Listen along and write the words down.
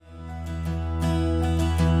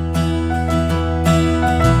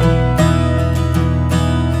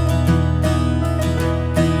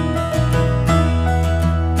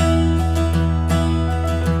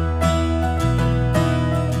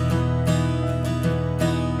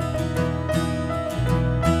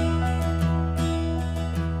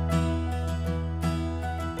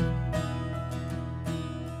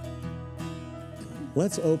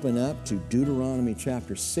Let's open up to Deuteronomy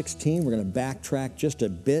chapter 16. We're going to backtrack just a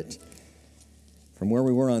bit from where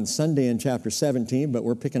we were on Sunday in chapter 17, but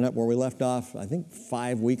we're picking up where we left off, I think,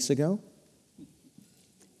 5 weeks ago.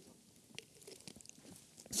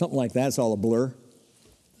 Something like that. It's all a blur.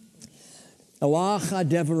 Elah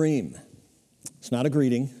Chadevarim. It's not a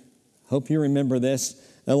greeting. Hope you remember this.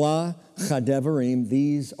 Elah Chadevarim.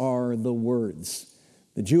 These are the words.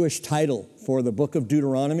 The Jewish title for the book of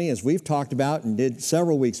Deuteronomy, as we've talked about and did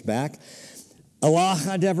several weeks back, Elah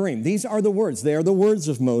Chadevarim. These are the words. They are the words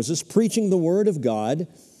of Moses preaching the word of God,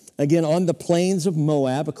 again, on the plains of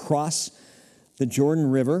Moab across the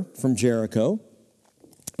Jordan River from Jericho.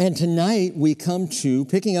 And tonight we come to,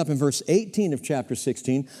 picking up in verse 18 of chapter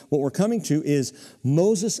 16, what we're coming to is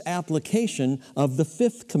Moses' application of the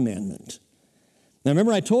fifth commandment. Now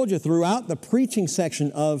remember I told you throughout the preaching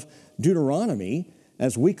section of Deuteronomy,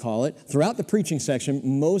 as we call it, throughout the preaching section,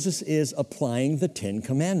 Moses is applying the 10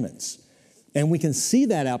 Commandments. And we can see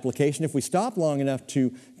that application if we stop long enough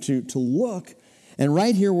to look. And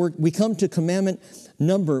right here we come to commandment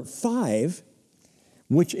number 5,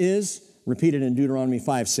 which is repeated in Deuteronomy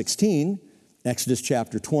 5:16, Exodus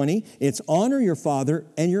chapter 20. It's honor your father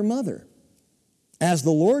and your mother, as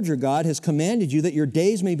the Lord your God has commanded you, that your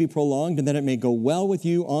days may be prolonged and that it may go well with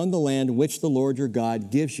you on the land which the Lord your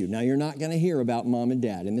God gives you. Now, you're not going to hear about mom and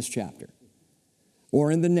dad in this chapter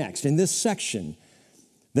or in the next, in this section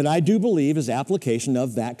that I do believe is application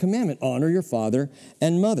of that commandment. Honor your father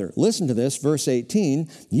and mother. Listen to this, verse 18.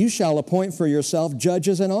 You shall appoint for yourself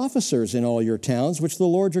judges and officers in all your towns, which the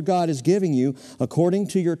Lord your God is giving you according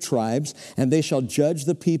to your tribes, and they shall judge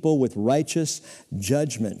the people with righteous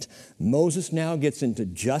judgment. Moses now gets into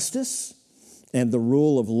justice and the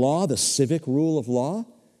rule of law, the civic rule of law.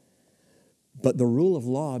 But the rule of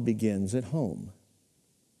law begins at home.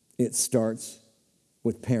 It starts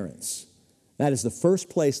with parents. That is the first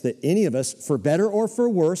place that any of us, for better or for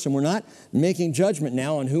worse, and we're not making judgment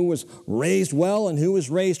now on who was raised well and who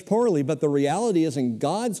was raised poorly, but the reality is in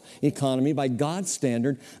God's economy, by God's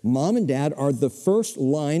standard, mom and dad are the first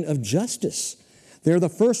line of justice. They're the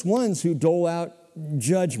first ones who dole out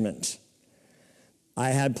judgment.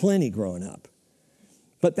 I had plenty growing up.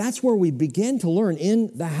 But that's where we begin to learn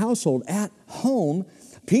in the household, at home.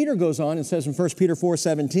 Peter goes on and says in 1 Peter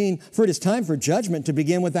 4:17, for it is time for judgment to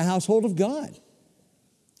begin with the household of God.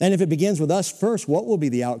 And if it begins with us first, what will be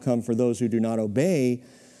the outcome for those who do not obey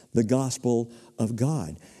the gospel of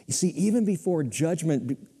God? You see, even before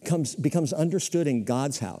judgment becomes understood in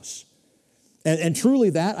God's house, and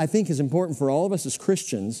truly that, I think, is important for all of us as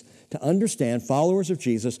Christians to understand, followers of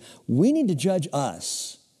Jesus, we need to judge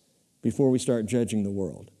us before we start judging the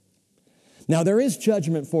world. Now, there is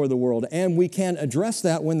judgment for the world, and we can address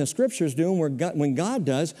that when the Scriptures do and when God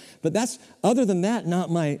does, but that's, other than that, not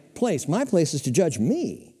my place. My place is to judge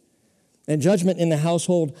me, and judgment in the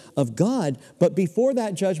household of God. But before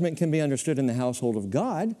that judgment can be understood in the household of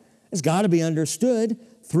God, it's got to be understood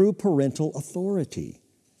through parental authority.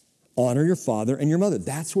 Honor your father and your mother.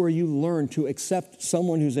 That's where you learn to accept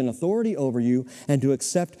someone who's in authority over you and to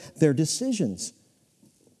accept their decisions.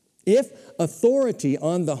 If authority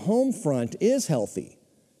on the home front is healthy,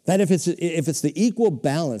 that if it's the equal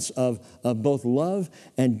balance of both love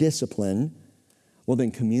and discipline, well,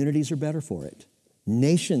 then communities are better for it.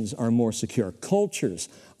 Nations are more secure. Cultures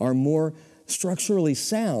are more structurally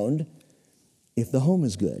sound if the home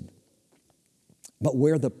is good. But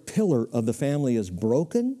where the pillar of the family is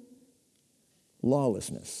broken,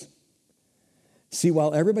 lawlessness. See,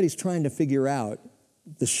 while everybody's trying to figure out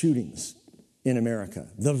the shootings in America,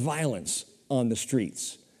 the violence on the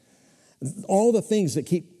streets, all the things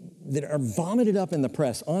that are vomited up in the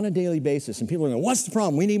press on a daily basis, and people are going, what's the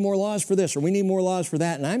problem? We need more laws for this, or we need more laws for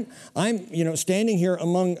that. And I'm standing here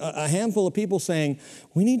among a handful of people saying,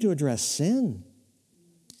 we need to address sin.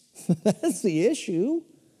 That's the issue.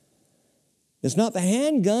 It's not the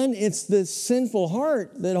handgun, it's the sinful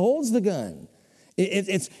heart that holds the gun.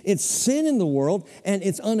 It's sin in the world, and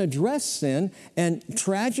it's unaddressed sin, and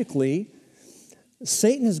tragically,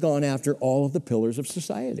 Satan has gone after all of the pillars of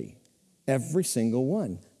society, every single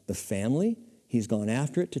one. The family, he's gone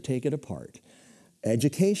after it to take it apart.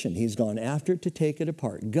 Education, he's gone after it to take it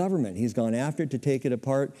apart. Government, he's gone after it to take it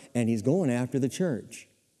apart, and he's going after the church.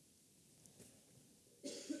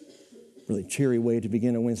 Really cheery way to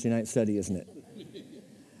begin a Wednesday night study, isn't it?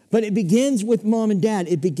 But it begins with mom and dad.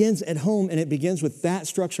 It begins at home, and it begins with that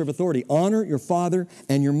structure of authority. Honor your father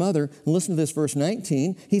and your mother. And listen to this, verse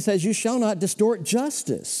 19. He says, you shall not distort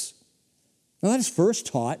justice. Now, that is first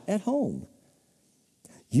taught at home.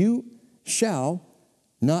 You shall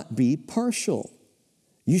not be partial.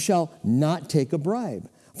 You shall not take a bribe.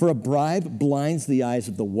 For a bribe blinds the eyes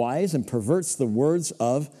of the wise and perverts the words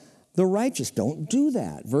of the righteous. Don't do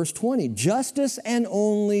that. Verse 20, justice and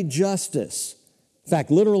only justice. In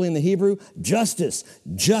fact, literally in the Hebrew, justice,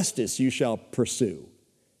 justice you shall pursue.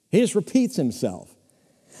 He just repeats himself.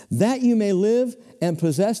 That you may live and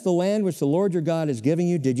possess the land which the Lord your God is giving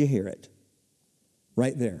you. Did you hear it?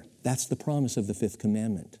 Right there. That's the promise of the fifth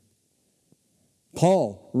commandment.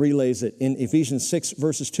 Paul relays it in Ephesians 6,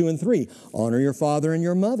 verses 2 and 3. Honor your father and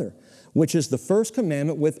your mother, which is the first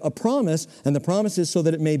commandment with a promise, and the promise is so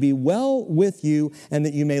that it may be well with you and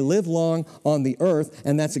that you may live long on the earth.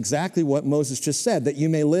 And that's exactly what Moses just said, that you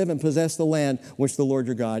may live and possess the land which the Lord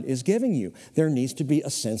your God is giving you. There needs to be a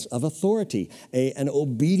sense of authority, an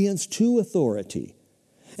obedience to authority,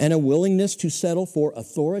 and a willingness to settle for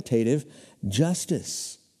authoritative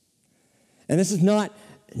justice. And this is not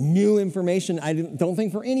new information. I don't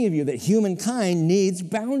think for any of you that humankind needs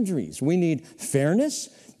boundaries. We need fairness.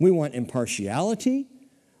 We want impartiality.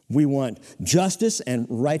 We want justice and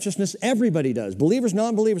righteousness. Everybody does. Believers,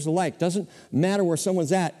 non-believers alike. Doesn't matter where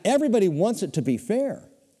someone's at. Everybody wants it to be fair.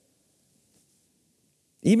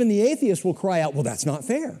 Even the atheist will cry out, well, that's not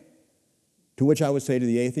fair. To which I would say to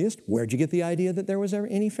the atheist, where'd you get the idea that there was ever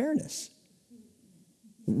any fairness?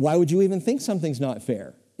 Why would you even think something's not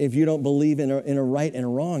fair if you don't believe in a right and a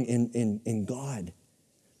wrong in God?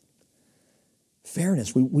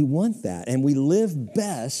 Fairness, we want that. And we live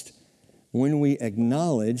best when we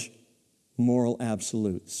acknowledge moral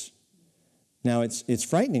absolutes. Now, it's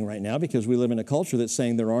frightening right now because we live in a culture that's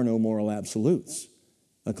saying there are no moral absolutes.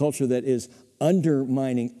 A culture that is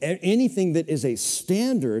undermining anything that is a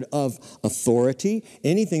standard of authority,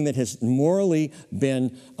 anything that has morally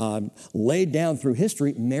been laid down through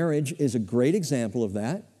history. Marriage is a great example of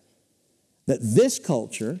that. That this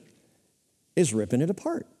culture is ripping it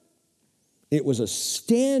apart. It was a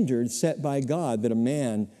standard set by God that a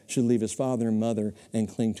man should leave his father and mother and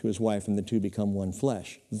cling to his wife and the two become one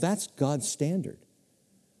flesh. That's God's standard.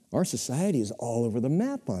 Our society is all over the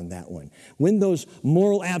map on that one. When those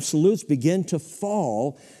moral absolutes begin to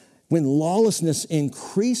fall, when lawlessness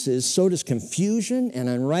increases, so does confusion and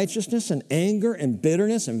unrighteousness and anger and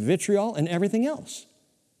bitterness and vitriol and everything else.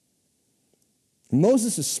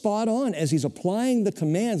 Moses is spot on as he's applying the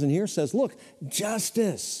commands, and here says, look,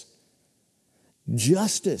 justice.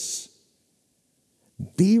 Justice.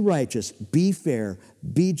 Be righteous, be fair,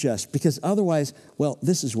 be just, because otherwise, well,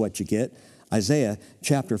 this is what you get. Isaiah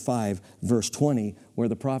chapter 5, verse 20, where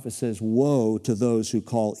the prophet says, woe to those who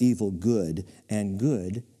call evil good and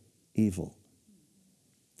good evil,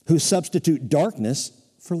 who substitute darkness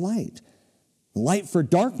for light, light for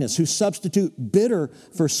darkness, who substitute bitter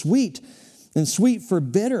for sweet and sweet for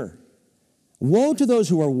bitter. Woe to those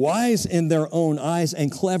who are wise in their own eyes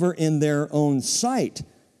and clever in their own sight.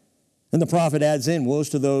 And the prophet adds in, woe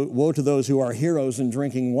to those who are heroes in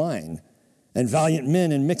drinking wine and valiant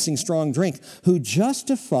men in mixing strong drink, who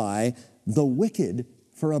justify the wicked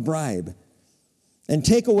for a bribe and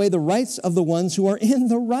take away the rights of the ones who are in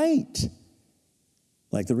the right.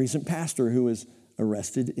 Like the recent pastor who was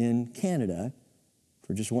arrested in Canada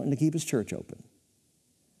for just wanting to keep his church open.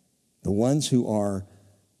 The ones who are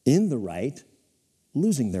in the right,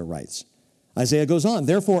 losing their rights. Isaiah goes on,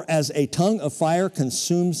 therefore, as a tongue of fire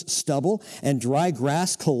consumes stubble and dry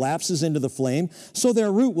grass collapses into the flame, so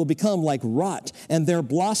their root will become like rot and their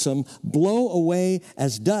blossom blow away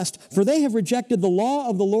as dust. For they have rejected the law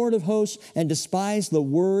of the Lord of hosts and despised the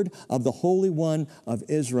word of the Holy One of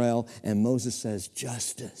Israel. And Moses says,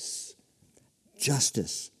 justice,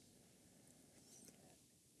 justice.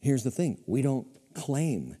 Here's the thing, we don't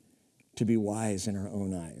claim to be wise in our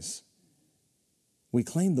own eyes. We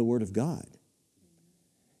claim the word of God.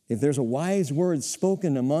 If there's a wise word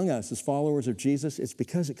spoken among us as followers of Jesus, it's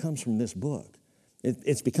because it comes from this book.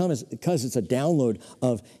 It's because it's a download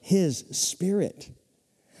of his Spirit.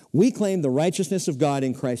 We claim the righteousness of God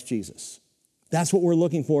in Christ Jesus. That's what we're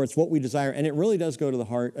looking for. It's what we desire. And it really does go to the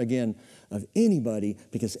heart, again, of anybody,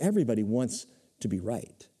 because everybody wants to be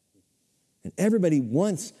right. And everybody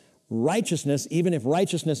wants righteousness, even if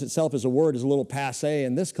righteousness itself as a word is a little passé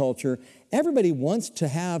in this culture. Everybody wants to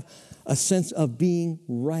have a sense of being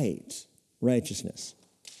right, righteousness.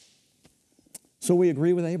 So we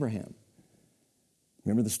agree with Abraham.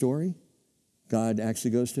 Remember the story? God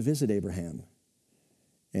actually goes to visit Abraham.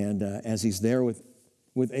 And as he's there with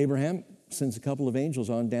Abraham, sends a couple of angels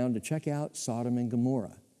on down to check out Sodom and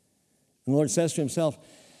Gomorrah. And the Lord says to himself,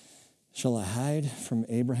 shall I hide from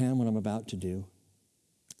Abraham what I'm about to do?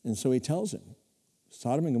 And so he tells him,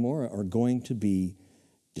 Sodom and Gomorrah are going to be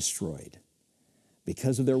destroyed.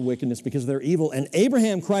 because of their wickedness, because of their evil. And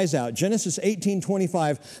Abraham cries out, Genesis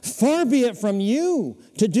 18:25, far be it from you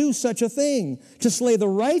to do such a thing, to slay the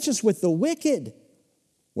righteous with the wicked.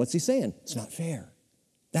 What's he saying? It's not fair.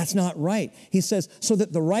 That's not right. He says, so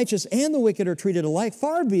that the righteous and the wicked are treated alike,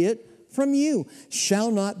 far be it from you.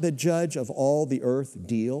 Shall not the judge of all the earth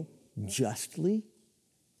deal justly?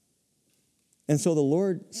 And so the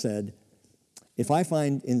Lord said, if I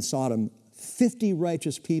find in Sodom 50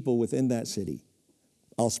 righteous people within that city,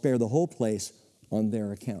 I'll spare the whole place on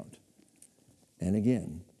their account. And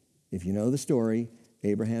again, if you know the story,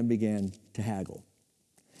 Abraham began to haggle.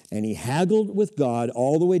 And he haggled with God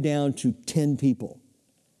all the way down to 10 people.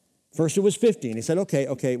 First it was 50, and he said,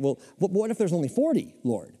 okay, well, what if there's only 40,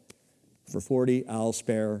 Lord? For 40, I'll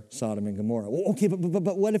spare Sodom and Gomorrah. Well, okay,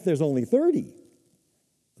 but what if there's only 30?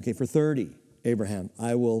 Okay, for 30, Abraham,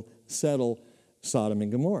 I will settle Sodom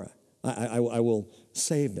and Gomorrah. I will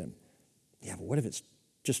save them. Yeah, but what if it's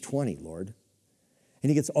just 20, Lord? And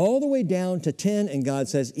he gets all the way down to 10, and God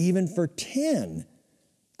says, even for 10,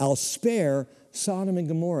 I'll spare Sodom and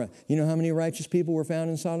Gomorrah. You know how many righteous people were found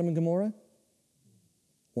in Sodom and Gomorrah?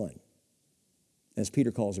 One. As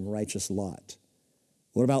Peter calls him, righteous Lot.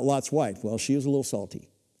 What about Lot's wife? Well, she was a little salty.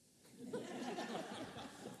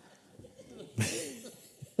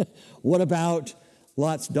 What about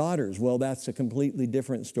Lot's daughters? Well, that's a completely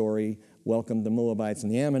different story. Welcome the Moabites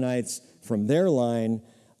and the Ammonites from their line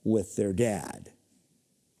with their dad.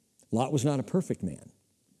 Lot was not a perfect man.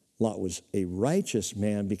 Lot was a righteous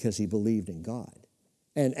man because he believed in God.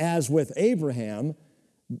 And as with Abraham,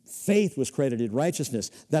 faith was credited righteousness.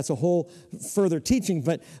 That's a whole further teaching,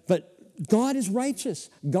 but God is righteous.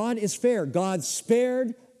 God is fair. God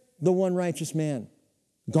spared the one righteous man,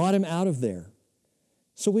 got him out of there.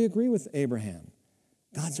 So we agree with Abraham.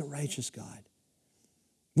 God's a righteous God.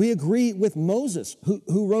 We agree with Moses,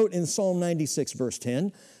 who wrote in Psalm 96, verse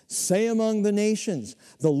 10, say among the nations,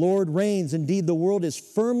 the Lord reigns. Indeed, the world is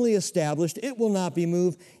firmly established. It will not be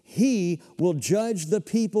moved. He will judge the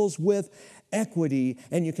peoples with equity.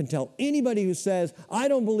 And you can tell anybody who says, I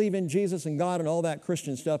don't believe in Jesus and God and all that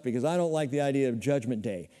Christian stuff because I don't like the idea of Judgment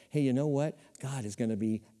Day. Hey, you know what? God is going to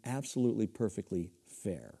be absolutely perfectly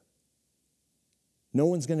fair. No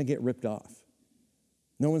one's going to get ripped off.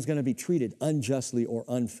 No one's going to be treated unjustly or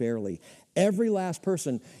unfairly. Every last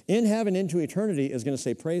person in heaven into eternity is going to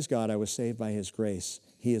say, praise God, I was saved by His grace.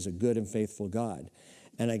 He is a good and faithful God.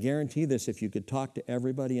 And I guarantee this, if you could talk to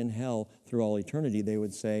everybody in hell through all eternity, they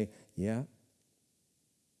would say, yeah,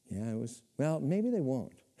 it was, well, maybe they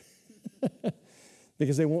won't.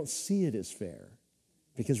 Because they won't see it as fair.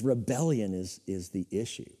 Because rebellion is the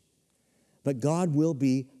issue. But God will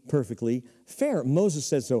be perfectly fair. Moses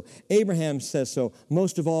says so. Abraham says so.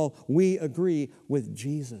 Most of all, we agree with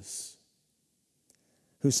Jesus,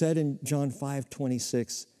 who said in John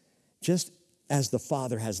 5:26, just as the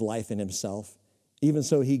Father has life in Himself, even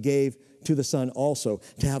so He gave to the Son also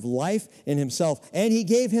to have life in Himself, and He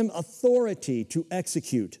gave Him authority to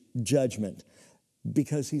execute judgment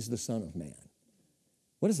because He's the Son of Man.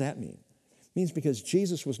 What does that mean? It means because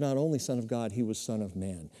Jesus was not only Son of God, He was Son of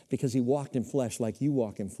Man. Because He walked in flesh like you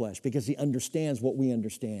walk in flesh. Because He understands what we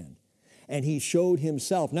understand. And He showed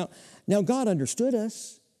Himself. Now God understood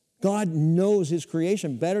us. God knows His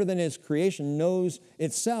creation better than His creation knows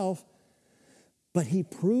itself. But He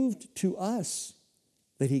proved to us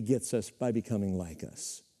that He gets us by becoming like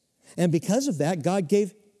us. And because of that, God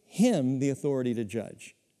gave Him the authority to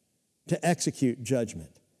judge, to execute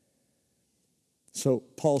judgment. So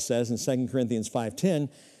Paul says in 2 Corinthians 5:10,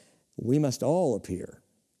 we must all appear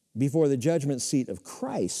before the judgment seat of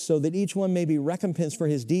Christ so that each one may be recompensed for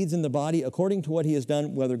his deeds in the body according to what he has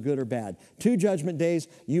done, whether good or bad. 2 judgment days.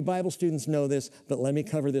 You Bible students know this, but let me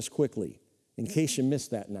cover this quickly in case you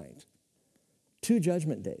missed that night. 2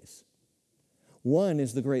 judgment days. One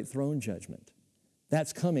is the great throne judgment.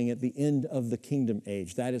 That's coming at the end of the kingdom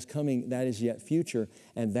age. That is coming, that is yet future.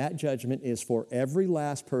 And that judgment is for every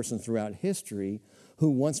last person throughout history who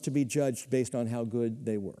wants to be judged based on how good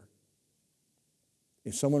they were.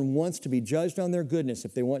 If someone wants to be judged on their goodness,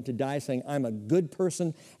 if they want to die saying, I'm a good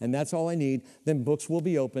person and that's all I need, then books will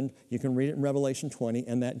be opened. You can read it in Revelation 20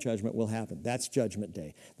 and that judgment will happen. That's Judgment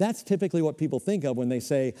Day. That's typically what people think of when they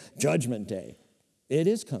say Judgment Day. It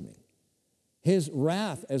is coming. His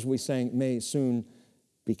wrath, as we sang, may soon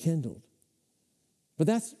be kindled. But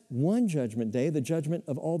that's one judgment day, the judgment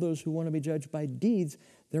of all those who want to be judged by deeds.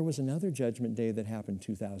 There was another judgment day that happened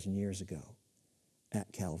 2,000 years ago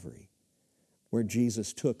at Calvary, where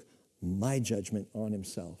Jesus took my judgment on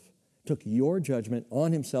Himself took your judgment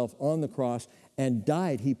on himself on the cross and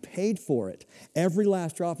died. He paid for it. Every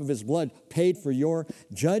last drop of his blood paid for your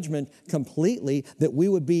judgment completely, that we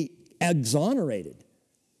would be exonerated.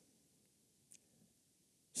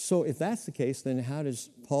 So if that's the case, then how does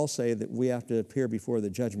Paul say that we have to appear before the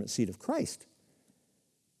judgment seat of Christ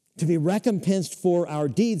to be recompensed for our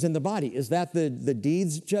deeds in the body? Is that the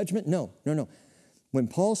deeds judgment? No. When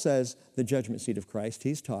Paul says the judgment seat of Christ,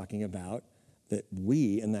 he's talking about that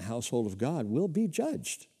we in the household of God will be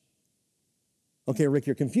judged. Okay, Rick,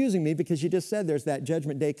 you're confusing me because you just said there's that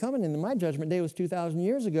judgment day coming, and my judgment day was 2,000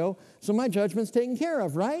 years ago, so my judgment's taken care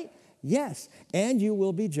of, right? Yes, and you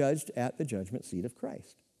will be judged at the judgment seat of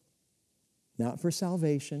Christ. Not for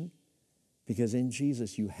salvation, because in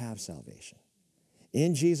Jesus you have salvation.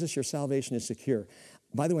 In Jesus your salvation is secure.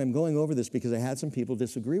 By the way, I'm going over this because I had some people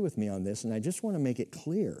disagree with me on this, and I just want to make it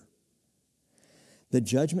clear. The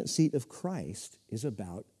judgment seat of Christ is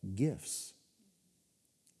about gifts.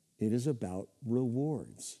 It is about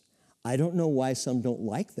rewards. I don't know why some don't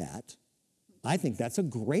like that. I think that's a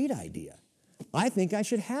great idea. I think I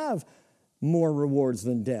should have more rewards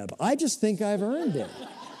than Deb. I just think I've earned it.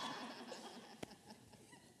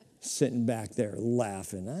 Sitting back there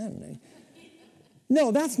laughing. I don't know.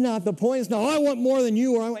 No, that's not the point. It's not, I want more than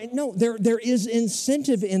you. No, there is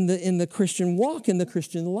incentive in the Christian walk, in the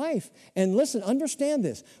Christian life. And listen, understand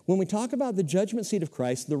this. When we talk about the judgment seat of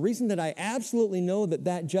Christ, the reason that I absolutely know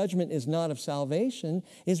that judgment is not of salvation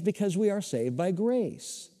is because we are saved by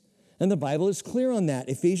grace. And the Bible is clear on that.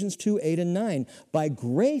 Ephesians 2:8-9. By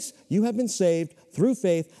grace you have been saved through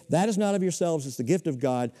faith. That is not of yourselves. It's the gift of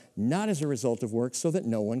God, not as a result of works, so that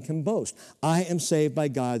no one can boast. I am saved by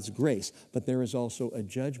God's grace. But there is also a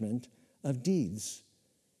judgment of deeds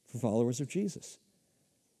for followers of Jesus.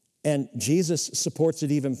 And Jesus supports it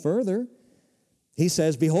even further. He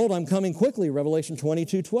says, behold, I'm coming quickly, Revelation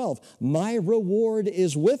 22:12. My reward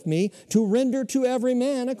is with me to render to every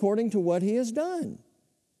man according to what he has done.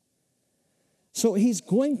 So he's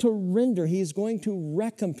going to render, he's going to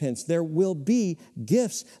recompense. There will be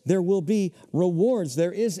gifts, there will be rewards,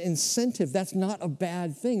 there is incentive. That's not a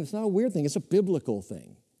bad thing, it's not a weird thing, it's a biblical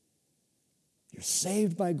thing. You're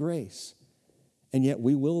saved by grace, and yet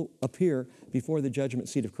we will appear before the judgment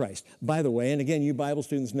seat of Christ. By the way, and again, you Bible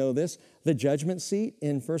students know this, the judgment seat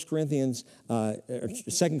in 2 Corinthians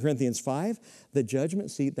 5, the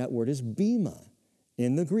judgment seat, that word is bema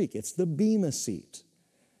in the Greek. It's the bema seat.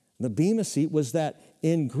 The bema seat was that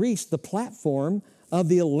in Greece, the platform of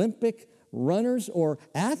the Olympic runners or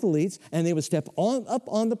athletes, and they would step up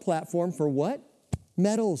on the platform for what?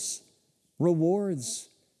 Medals, rewards,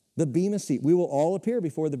 the bema seat. We will all appear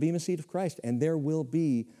before the bema seat of Christ, and there will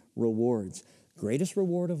be rewards. Greatest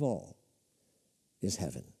reward of all is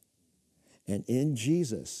heaven. And in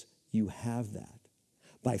Jesus, you have that.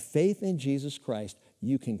 By faith in Jesus Christ,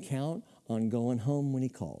 you can count on going home when he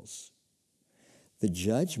calls. The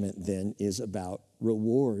judgment then is about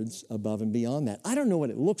rewards above and beyond that. I don't know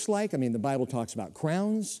what it looks like. I mean, the Bible talks about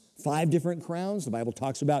crowns, 5 different crowns. The Bible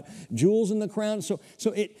talks about jewels in the crown.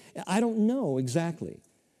 I don't know exactly.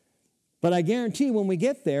 But I guarantee when we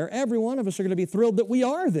get there, every one of us are going to be thrilled that we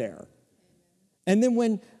are there. And then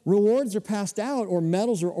when rewards are passed out or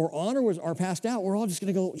medals or honors are passed out, we're all just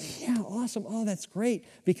going to go, yeah, awesome. Oh, that's great.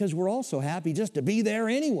 Because we're all so happy just to be there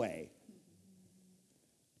anyway.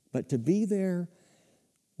 But to be there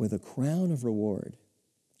with a crown of reward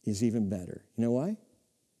is even better. You know why?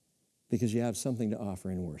 Because you have something to offer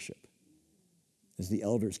in worship. As the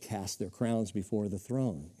elders cast their crowns before the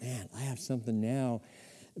throne, man, I have something now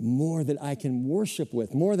more that I can worship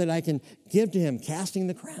with, more that I can give to him, casting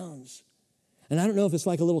the crowns. And I don't know if it's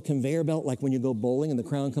like a little conveyor belt, like when you go bowling and the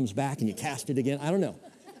crown comes back and you cast it again. I don't know.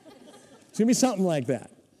 It's going to be something like that.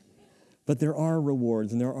 But there are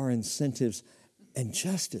rewards and there are incentives and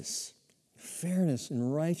justice, fairness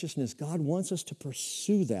and righteousness. God wants us to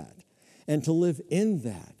pursue that and to live in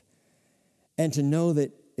that and to know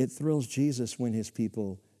that it thrills Jesus when his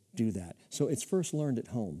people do that. So it's first learned at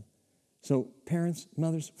home. So parents,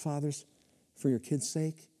 mothers, fathers, for your kids'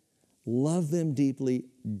 sake, love them deeply,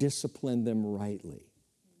 discipline them rightly.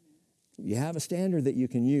 You have a standard that you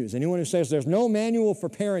can use. Anyone who says there's no manual for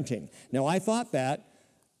parenting. Now, I thought that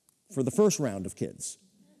for the first round of kids.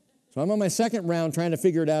 So I'm on my second round trying to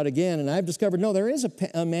figure it out again, and I've discovered, no, there is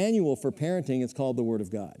a manual for parenting. It's called the Word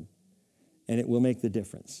of God, and it will make the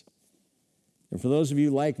difference. And for those of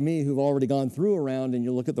you like me who've already gone through a round, and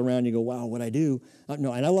you look at the round and you go, wow, what'd I do?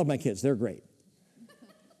 No, and I love my kids. They're great.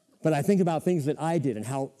 But I think about things that I did and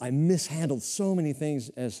how I mishandled so many things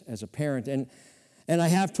as a parent. And I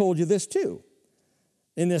have told you this too.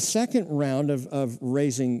 In the second round of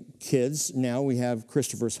raising kids, now we have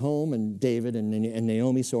Christopher's home and David and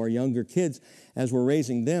Naomi, so our younger kids, as we're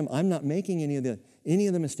raising them, I'm not making any of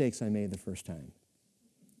the mistakes I made the first time.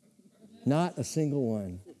 Not a single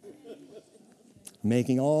one.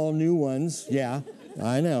 Making all new ones, yeah,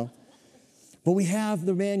 I know. But we have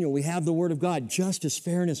the manual, we have the Word of God, justice,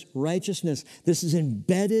 fairness, righteousness. This is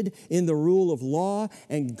embedded in the rule of law,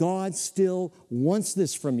 and God still wants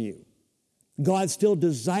this from you. God still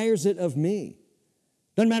desires it of me.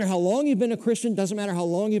 Doesn't matter how long you've been a Christian, doesn't matter how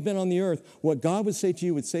long you've been on the earth. What God would say to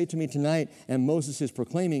you would say to me tonight, and Moses is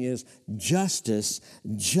proclaiming is, justice,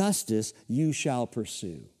 justice you shall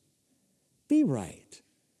pursue. Be right.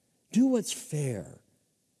 Do what's fair.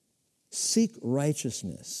 Seek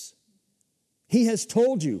righteousness. He has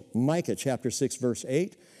told you, Micah chapter 6, verse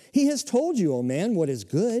 8, He has told you, O man, what is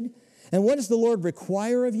good. And what does the Lord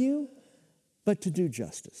require of you? But to do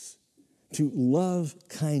justice, to love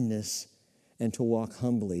kindness, and to walk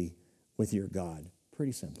humbly with your God.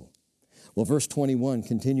 Pretty simple. Well, verse 21,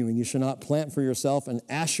 continuing, you shall not plant for yourself an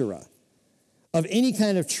Asherah of any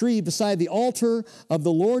kind of tree beside the altar of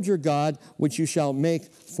the Lord your God, which you shall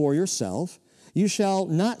make for yourself. You shall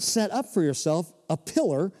not set up for yourself a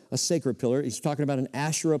pillar, a sacred pillar. He's talking about an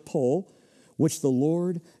Asherah pole, which the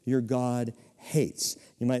Lord your God hates.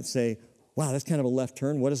 You might say, wow, that's kind of a left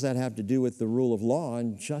turn. What does that have to do with the rule of law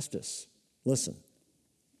and justice? Listen,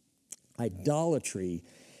 idolatry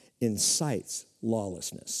incites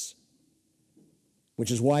lawlessness,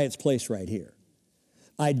 which is why it's placed right here.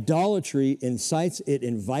 Idolatry incites, it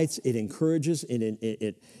invites, it encourages,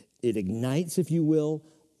 it ignites, if you will,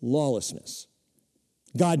 lawlessness.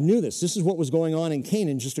 God knew this. This is what was going on in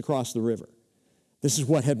Canaan just across the river. This is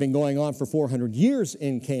what had been going on for 400 years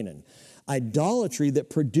in Canaan. Idolatry that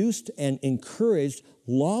produced and encouraged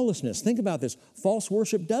lawlessness. Think about this. False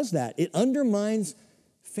worship does that. It undermines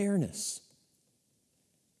fairness.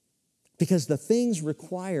 Because the things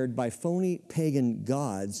required by phony pagan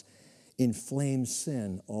gods inflame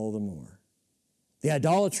sin all the more. The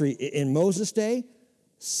idolatry in Moses' day,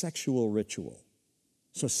 sexual ritual.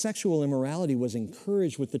 So sexual immorality was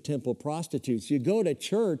encouraged with the temple prostitutes. You go to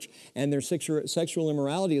church and their sexual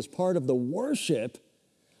immorality is part of the worship.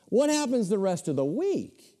 What happens the rest of the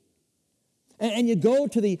week? And you go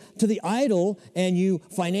to the idol and you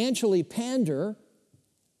financially pander.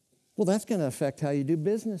 Well, that's going to affect how you do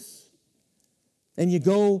business. And you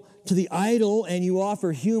go to the idol and you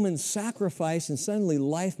offer human sacrifice, and suddenly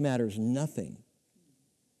life matters nothing.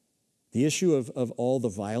 The issue of all the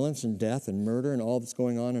violence and death and murder and all that's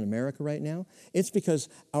going on in America right now, it's because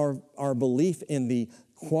our belief in the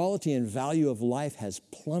quality and value of life has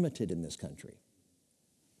plummeted in this country.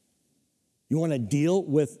 You want to deal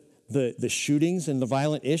with the shootings and the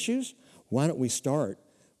violent issues? Why don't we start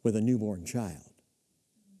with a newborn child?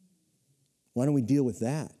 Why don't we deal with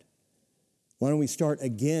that? Why don't we start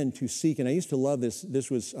again to seek, and I used to love this.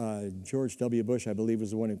 This was George W. Bush, I believe,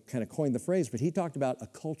 was the one who kind of coined the phrase, but he talked about a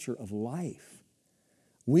culture of life.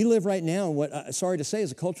 We live right now in what, sorry to say,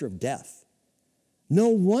 is a culture of death. No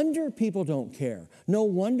wonder people don't care. No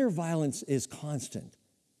wonder violence is constant.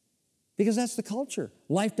 Because that's the culture.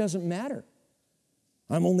 Life doesn't matter.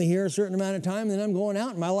 I'm only here a certain amount of time, and then I'm going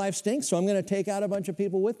out, and my life stinks, so I'm going to take out a bunch of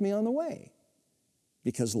people with me on the way.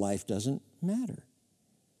 Because life doesn't matter.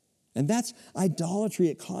 And that's idolatry.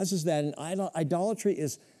 It causes that. And idolatry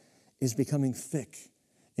is becoming thick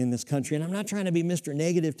in this country. And I'm not trying to be Mr.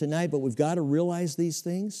 Negative tonight, but we've got to realize these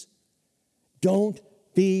things. Don't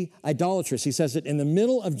be idolatrous. He says it in the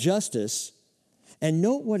middle of justice. And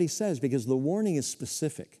note what he says, because the warning is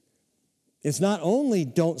specific. It's not only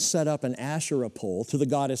don't set up an Asherah pole to the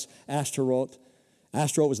goddess Ashtaroth.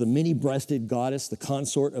 Ashtaroth was the many-breasted goddess, the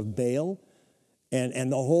consort of Baal.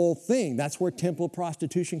 And the whole thing, that's where temple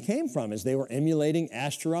prostitution came from, is they were emulating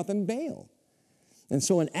Ashtaroth and Baal. And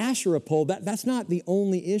so an Asherah pole, that's not the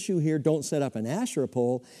only issue here. Don't set up an Asherah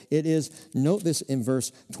pole. It is, note this in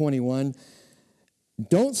verse 21,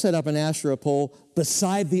 don't set up an Asherah pole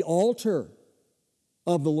beside the altar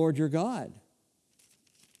of the Lord your God.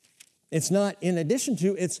 It's not in addition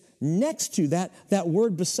to, it's next to. That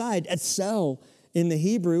word beside, etzel, in the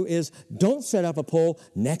Hebrew is don't set up a pole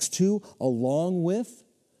next to, along with,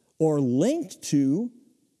 or linked to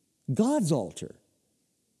God's altar.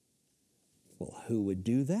 Well, who would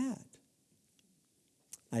do that?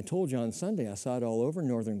 I told you on Sunday, I saw it all over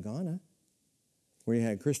northern Ghana, where you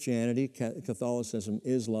had Christianity, Catholicism,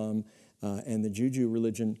 Islam, and the Juju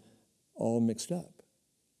religion all mixed up.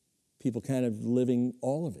 People kind of living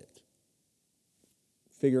all of it,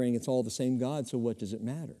 figuring it's all the same God, so what does it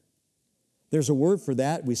matter? There's a word for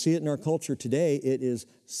that. We see it in our culture today. It is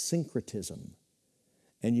syncretism.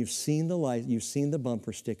 And you've seen the light, you've seen the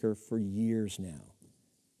bumper sticker for years now.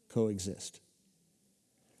 Coexist.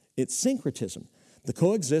 It's syncretism. The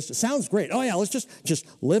coexist, it sounds great. Oh yeah, let's just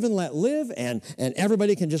live and let live, and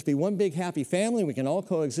everybody can just be one big happy family. We can all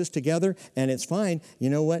coexist together, and it's fine.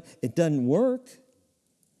 You know what? It doesn't work.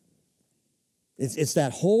 It's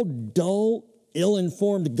that whole dull,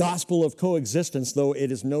 ill-informed gospel of coexistence, though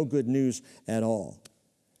it is no good news at all.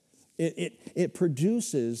 It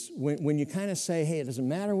produces, when you kind of say, hey, it doesn't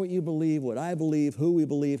matter what you believe, what I believe, who we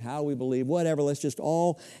believe, how we believe, whatever, let's just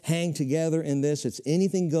all hang together in this. It's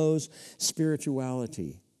anything goes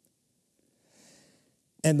spirituality.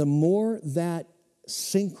 And the more that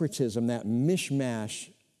syncretism, that mishmash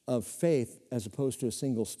of faith as opposed to a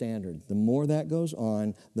single standard, the more that goes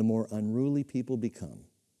on, the more unruly people become.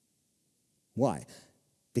 Why?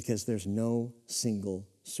 Because there's no single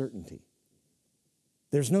certainty.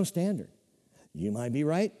 There's no standard. You might be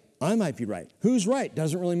right, I might be right. Who's right?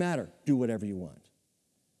 Doesn't really matter. Do whatever you want.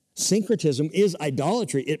 Syncretism is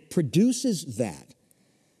idolatry. It produces that.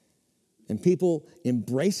 And people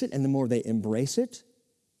embrace it, and the more they embrace it,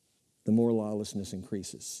 the more lawlessness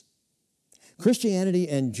increases. Christianity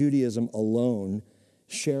and Judaism alone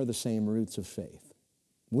share the same roots of faith.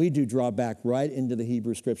 We do draw back right into the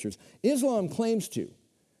Hebrew Scriptures. Islam claims to.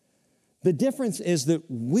 The difference is that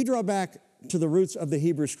we draw back to the roots of the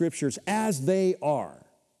Hebrew Scriptures as they are,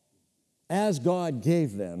 as God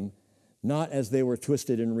gave them, not as they were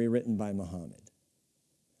twisted and rewritten by Muhammad.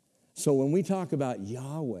 So when we talk about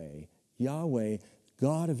Yahweh,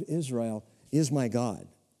 God of Israel, is my God.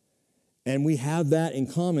 And we have that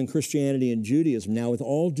in common, Christianity and Judaism. Now, with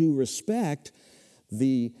all due respect,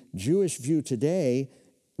 the Jewish view today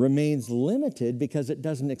remains limited because it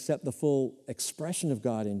doesn't accept the full expression of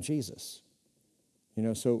God in Jesus. You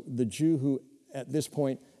know, so the Jew who at this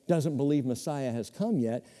point doesn't believe Messiah has come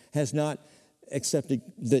yet has not accepted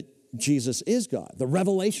that Jesus is God, the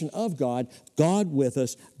revelation of God, God with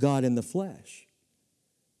us, God in the flesh.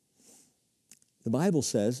 The Bible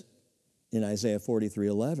says in Isaiah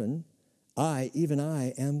 43:11, I, even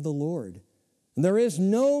I, am the Lord, and there is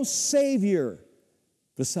no Savior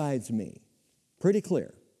besides me. Pretty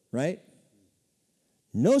clear, right?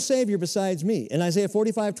 No Savior besides me. In Isaiah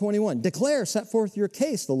 45:21, declare, set forth your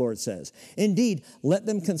case, the Lord says. Indeed, let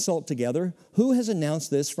them consult together. Who has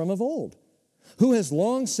announced this from of old? Who has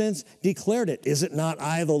long since declared it? Is it not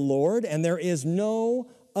I, the Lord? And there is no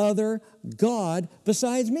other God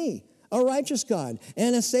besides me, a righteous God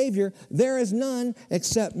and a Savior. There is none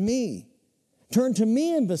except me. Turn to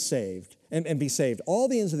me and be saved. And be saved, all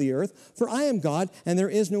the ends of the earth, for I am God, and there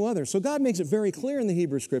is no other. So God makes it very clear in the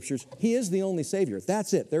Hebrew Scriptures, He is the only Savior.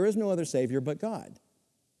 That's it. There is no other Savior but God.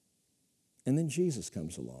 And then Jesus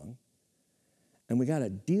comes along, and we got to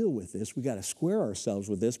deal with this. We got to square ourselves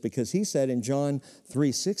with this, because He said in John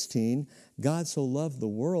 3:16, God so loved the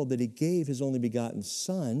world that He gave His only begotten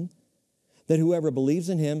Son, that whoever believes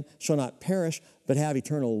in Him shall not perish, but have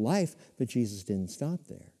eternal life. But Jesus didn't stop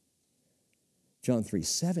there. John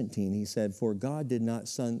 3:17, He said, for God did not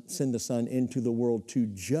send the Son into the world to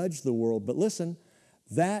judge the world, but listen,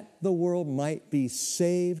 that the world might be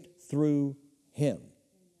saved through Him.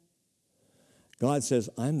 God says,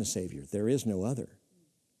 I'm the Savior. There is no other.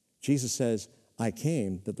 Jesus says, I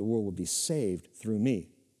came that the world would be saved through me.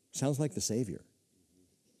 Sounds like the Savior.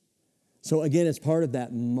 So again, it's part of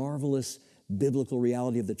that marvelous biblical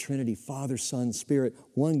reality of the Trinity, Father, Son, Spirit,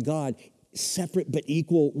 one God, separate but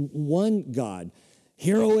equal, one God.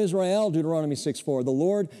 Hear, O Israel, Deuteronomy 6:4, the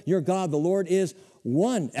Lord, your God, the Lord is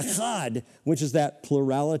one, echad, which is that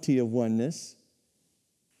plurality of oneness.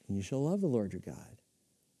 And you shall love the Lord your God.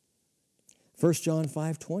 1 John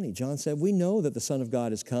 5:20, John said, we know that the Son of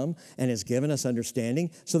God has come and has given us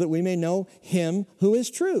understanding so that we may know Him who is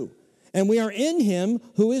true. And we are in Him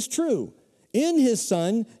who is true, in His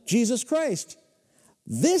Son, Jesus Christ.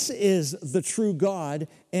 This is the true God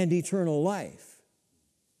and eternal life.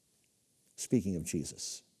 Speaking of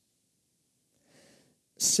Jesus.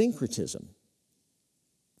 Syncretism.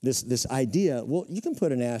 This idea, well, you can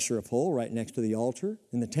put an Asherah pole right next to the altar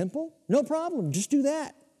in the temple. No problem, just do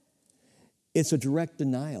that. It's a direct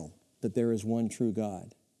denial that there is one true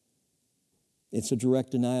God. It's a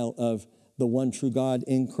direct denial of the one true God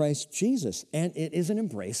in Christ Jesus. And it is an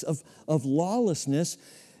embrace of lawlessness.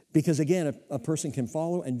 Because again, a person can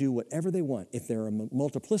follow and do whatever they want. If there are a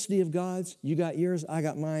multiplicity of gods, you got yours, I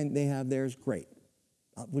got mine, they have theirs, great.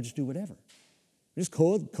 We'll just do whatever. Just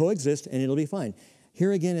coexist and it'll be fine.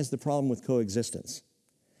 Here again is the problem with coexistence.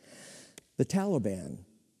 The Taliban,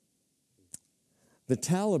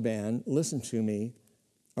 listen to me,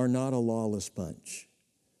 are not a lawless bunch.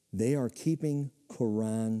 They are keeping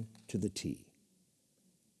Quran to the T.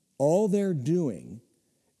 All they're doing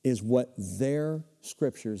is what their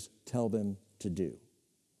scriptures tell them to do.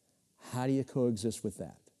 How do you coexist with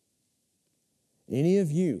that? Any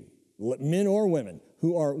of you, men or women,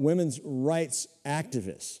 who are women's rights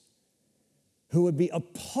activists, who would be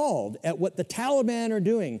appalled at what the Taliban are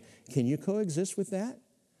doing, can you coexist with that?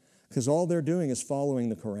 Because all they're doing is following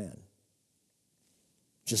the Quran.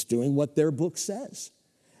 Just doing what their book says.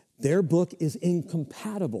 Their book is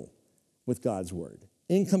incompatible with God's word.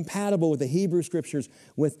 Incompatible with the Hebrew scriptures,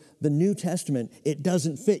 with the New Testament. It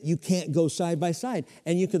doesn't fit. You can't go side by side.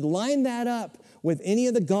 And you could line that up with any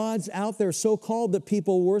of the gods out there so-called that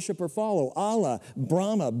people worship or follow. Allah,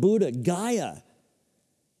 Brahma, Buddha, Gaia,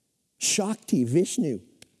 Shakti, Vishnu.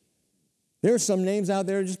 There are some names out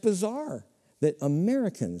there just bizarre that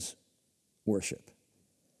Americans worship.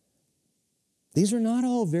 These are not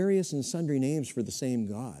all various and sundry names for the same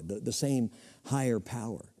God, the same higher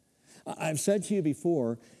power. I've said to you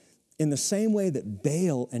before, in the same way that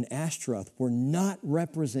Baal and Ashtaroth were not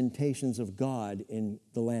representations of God in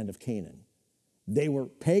the land of Canaan. They were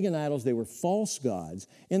pagan idols, they were false gods.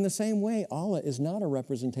 In the same way, Allah is not a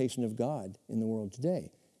representation of God in the world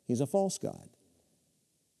today. He's a false god.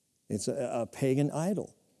 It's a pagan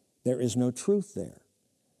idol. There is no truth there.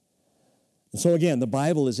 And so again, the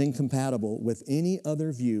Bible is incompatible with any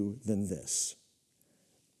other view than this.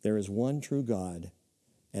 There is one true God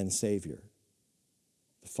and Savior,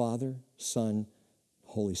 the Father, Son,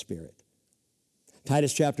 Holy Spirit.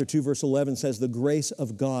 Titus chapter 2, verse 11 says, the grace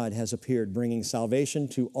of God has appeared, bringing salvation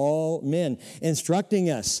to all men, instructing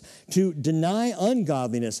us to deny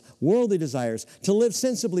ungodliness, worldly desires, to live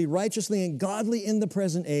sensibly, righteously, and godly in the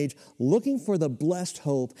present age, looking for the blessed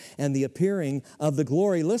hope and the appearing of the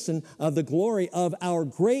glory, listen, of the glory of our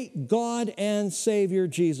great God and Savior,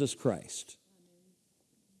 Jesus Christ,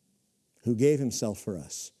 who gave himself for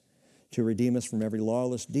us to redeem us from every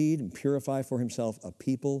lawless deed and purify for himself a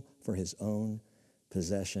people for his own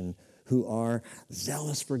possession, who are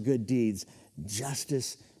zealous for good deeds.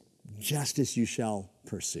 Justice you shall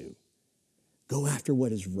pursue. Go after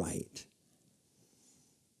what is right.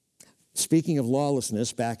 Speaking of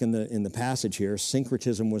lawlessness, back in the passage here,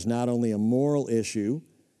 syncretism was not only a moral issue,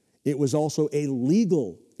 it was also a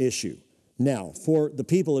legal issue. Now, for the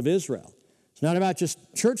people of Israel, it's not about just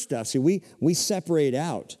church stuff. See, we separate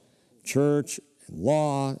out church and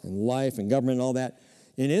law and life and government and all that.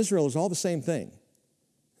 In Israel, it's all the same thing.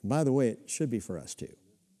 And by the way, it should be for us too.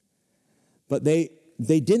 But they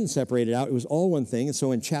didn't separate it out. It was all one thing. And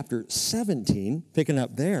so in chapter 17, picking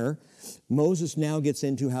up there, Moses now gets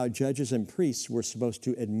into how judges and priests were supposed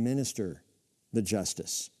to administer the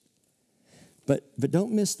justice. But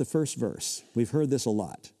don't miss the first verse. We've heard this a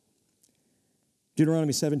lot.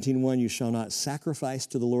 Deuteronomy 17:1, you shall not sacrifice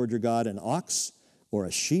to the Lord your God an ox or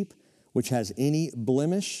a sheep which has any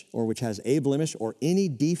blemish or which has a blemish or any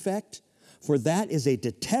defect, for that is a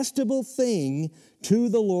detestable thing to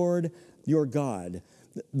the Lord your God.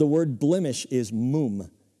 The word blemish is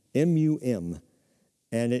mum, M-U-M,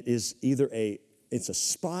 and it is either it's a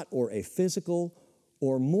spot or a physical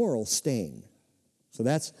or moral stain. So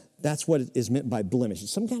that's what is meant by blemish.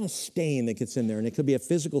 It's some kind of stain that gets in there, and it could be a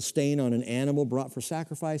physical stain on an animal brought for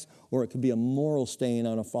sacrifice, or it could be a moral stain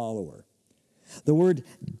on a follower. The word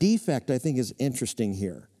defect, I think, is interesting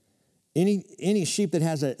here. Any sheep that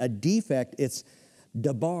has a defect, it's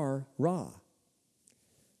dabar ra.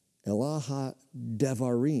 Elaha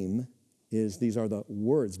devarim these are the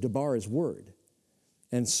words. Dabar is word.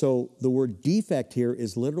 And so the word defect here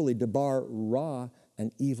is literally dabar ra,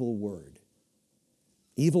 an evil word.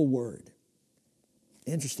 Evil word.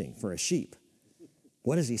 Interesting for a sheep.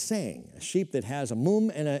 What is he saying? A sheep that has a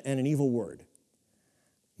mum and an evil word.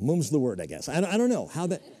 Mum's the word, I guess. I don't know how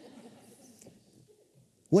that...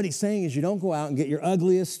 What he's saying is you don't go out and get your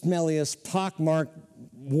ugliest, smelliest, pockmarked,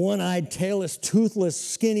 one-eyed, tailless,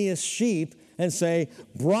 toothless, skinniest sheep and say,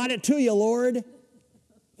 brought it to you, Lord.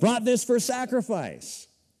 Brought this for sacrifice.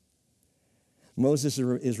 Moses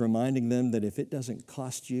is reminding them that if it doesn't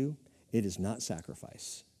cost you, it is not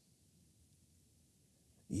sacrifice.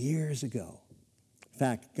 Years ago. In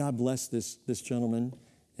fact, God bless this gentleman,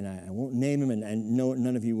 and I won't name him, and I know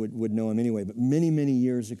none of you would know him anyway, but many, many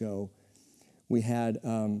years ago, we had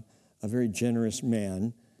a very generous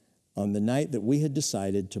man on the night that we had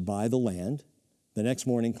decided to buy the land. The next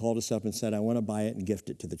morning called us up and said, I want to buy it and gift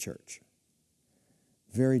it to the church.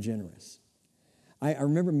 Very generous. I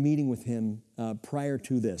remember meeting with him prior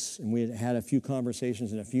to this, and we had a few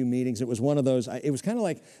conversations and a few meetings. It was one of those, it was kind of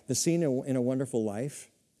like the scene in A Wonderful Life.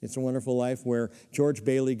 It's a Wonderful Life where George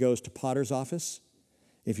Bailey goes to Potter's office.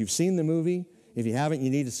 If you've seen the movie, If you haven't, you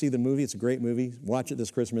need to see the movie. It's a great movie. Watch it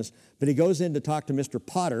this Christmas. But he goes in to talk to Mr.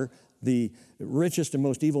 Potter, the richest and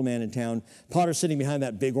most evil man in town. Potter's sitting behind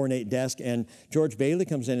that big ornate desk, and George Bailey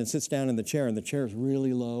comes in and sits down in the chair, and the chair is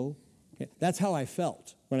really low. That's how I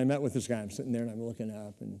felt when I met with this guy. I'm sitting there, and I'm looking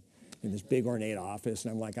up and in this big ornate office,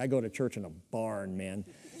 and I'm like, I go to church in a barn, man.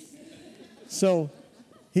 So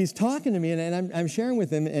he's talking to me, and I'm sharing with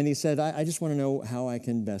him, and he said, I just want to know how I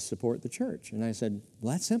can best support the church. And I said,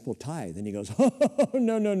 well, that's simple, tithe. And he goes, oh,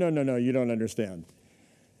 no, you don't understand.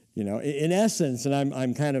 You know, in essence, and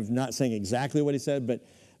I'm kind of not saying exactly what he said, but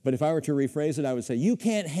if I were to rephrase it, I would say, you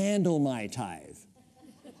can't handle my tithe.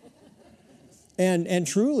 And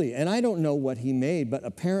truly, and I don't know what he made, but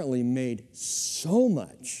apparently made so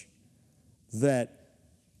much that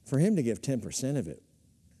for him to give 10% of it.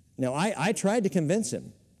 Now, I tried to convince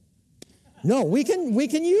him. No, we can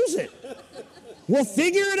use it. We'll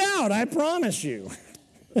figure it out, I promise you.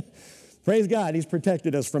 Praise God, he's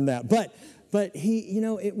protected us from that. But he, you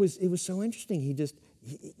know, it was so interesting.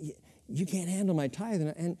 You can't handle my tithe.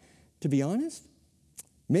 And to be honest,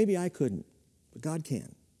 maybe I couldn't, but God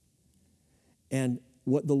can. And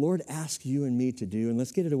what the Lord asks you and me to do, and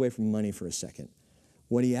let's get it away from money for a second.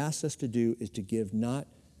 What he asks us to do is to give not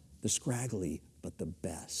the scraggly, but the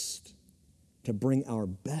best. To bring our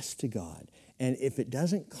best to God. And if it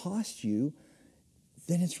doesn't cost you,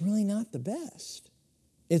 then it's really not the best.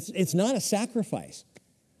 It's not a sacrifice.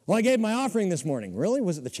 Well, I gave my offering this morning. Really?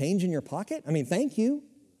 Was it the change in your pocket? I mean, thank you.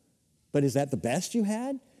 But is that the best you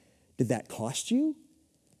had? Did that cost you?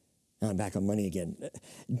 Now I'm back on money again.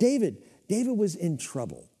 David was in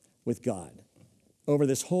trouble with God over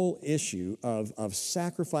this whole issue of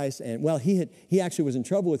sacrifice. And, well, he actually was in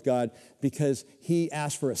trouble with God because he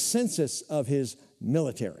asked for a census of his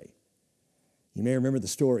military. You may remember the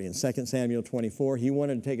story in 2 Samuel 24. He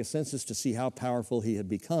wanted to take a census to see how powerful he had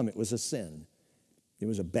become. It was a sin. It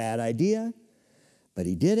was a bad idea, but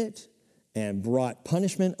he did it and brought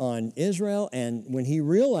punishment on Israel. And when he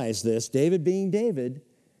realized this, David being David,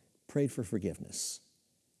 prayed for forgiveness.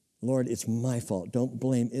 Lord, it's my fault. Don't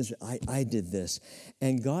blame Israel. I did this.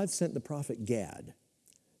 And God sent the prophet Gad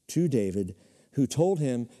to David, who told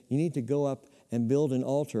him, you need to go up and build an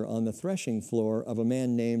altar on the threshing floor of a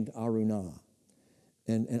man named Araunah.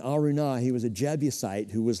 And Araunah, he was a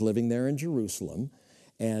Jebusite who was living there in Jerusalem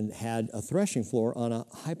and had a threshing floor on a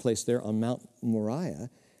high place there on Mount Moriah.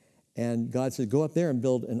 And God said, go up there and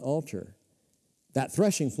build an altar. That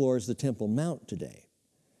threshing floor is the Temple Mount today.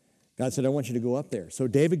 God said, I want you to go up there. So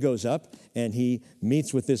David goes up, and he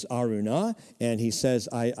meets with this Araunah, and he says,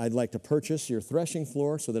 I'd like to purchase your threshing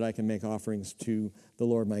floor so that I can make offerings to the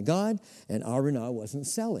Lord my God. And Araunah wasn't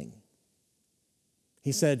selling.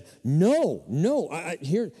 He said, no,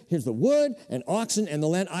 here's the wood and oxen and the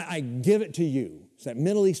land. I give it to you. It's that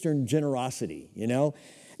Middle Eastern generosity, you know.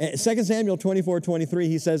 2 Samuel 24:23,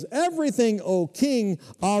 he says, everything, O king,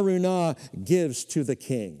 Araunah gives to the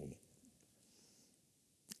king.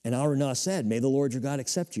 And Araunah said, may the Lord your God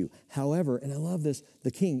accept you. However, and I love this, the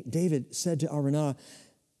king, David, said to Araunah,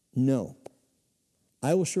 no,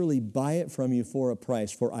 I will surely buy it from you for a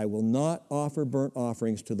price, for I will not offer burnt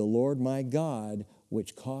offerings to the Lord my God,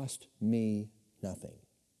 which cost me nothing.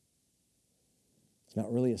 It's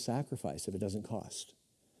not really a sacrifice if it doesn't cost.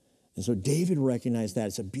 And so David recognized that.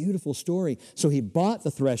 It's a beautiful story. So he bought the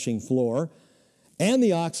threshing floor and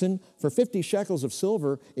the oxen for 50 shekels of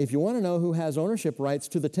silver. If you want to know who has ownership rights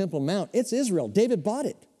to the Temple Mount, it's Israel. David bought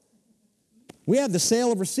it. We have the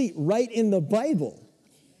sale of receipt right in the Bible.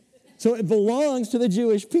 So it belongs to the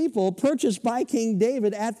Jewish people, purchased by King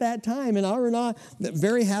David at that time. And Araunah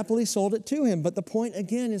very happily sold it to him. But the point,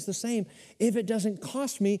 again, is the same. If it doesn't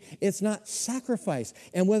cost me, it's not sacrifice.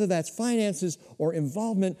 And whether that's finances or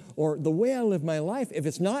involvement or the way I live my life, if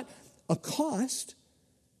it's not a cost,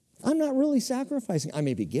 I'm not really sacrificing. I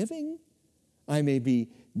may be giving. I may be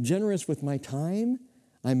generous with my time.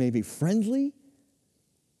 I may be friendly.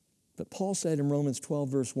 But Paul said in Romans 12,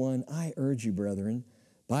 verse 1, I urge you, brethren,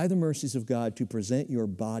 by the mercies of God, to present your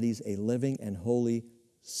bodies a living and holy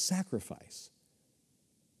sacrifice,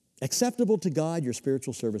 acceptable to God, your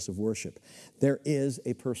spiritual service of worship. There is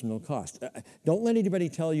a personal cost. Don't let anybody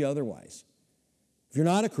tell you otherwise. If you're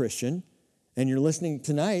not a Christian and you're listening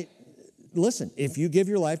tonight, listen, if you give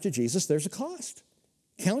your life to Jesus, there's a cost.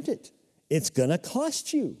 Count it. It's going to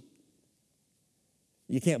cost you.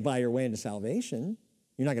 You can't buy your way into salvation.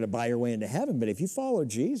 You're not going to buy your way into heaven, but if you follow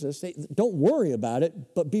Jesus, don't worry about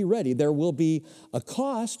it, but be ready. There will be a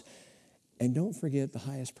cost, and don't forget the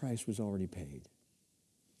highest price was already paid.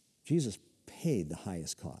 Jesus paid the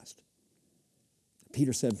highest cost.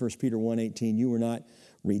 Peter said, 1 Peter 1:18, you were not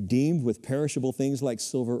redeemed with perishable things like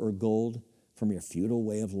silver or gold from your feudal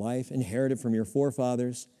way of life, inherited from your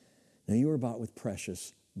forefathers. Now you were bought with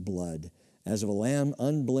precious blood, as of a lamb,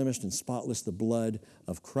 unblemished and spotless, the blood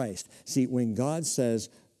of Christ. See, when God says,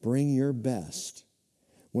 bring your best,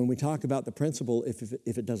 when we talk about the principle, if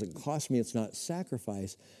it doesn't cost me, it's not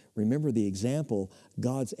sacrifice, remember the example,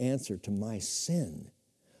 God's answer to my sin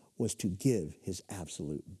was to give his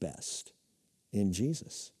absolute best in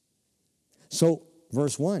Jesus. So,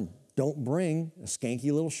 verse 1, don't bring a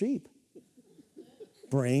skanky little sheep.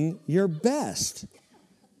 Bring your best.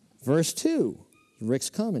 Verse 2, Rick's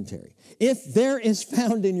commentary. If there is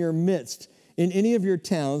found in your midst, in any of your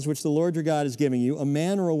towns which the Lord your God is giving you, a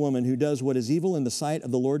man or a woman who does what is evil in the sight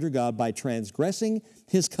of the Lord your God by transgressing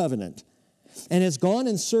his covenant, and has gone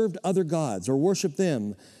and served other gods, or worshiped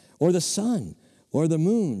them, or the sun, or the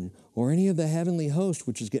moon, or any of the heavenly host,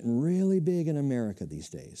 which is getting really big in America these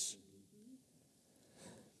days,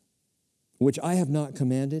 which I have not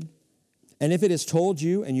commanded, and if it is told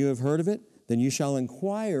you and you have heard of it, then you shall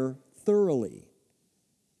inquire thoroughly.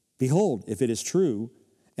 Behold, if it is true,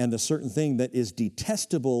 and the certain thing that is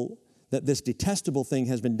detestable, that this detestable thing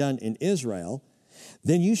has been done in Israel,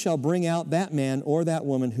 then you shall bring out that man or that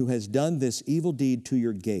woman who has done this evil deed to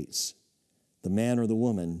your gates, the man or the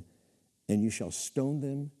woman, and you shall stone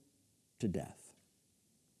them to death.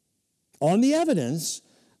 On the evidence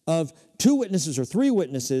of 2 witnesses or 3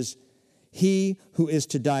 witnesses, he who is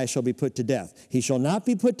to die shall be put to death. He shall not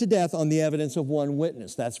be put to death on the evidence of 1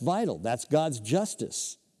 witness. That's vital. That's God's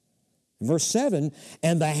justice. Verse 7,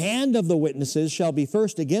 and the hand of the witnesses shall be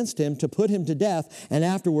first against him to put him to death, and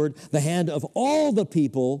afterward the hand of all the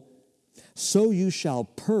people, so you shall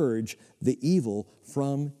purge the evil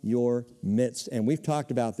from your midst. And we've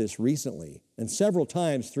talked about this recently, and several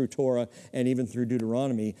times through Torah and even through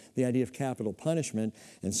Deuteronomy, the idea of capital punishment.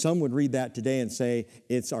 And some would read that today and say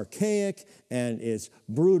it's archaic and it's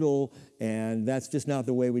brutal, and that's just not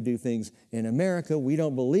the way we do things in America. We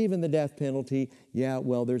don't believe in the death penalty. Yeah,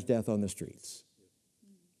 well, there's death on the streets.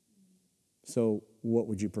 So what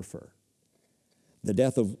would you prefer? The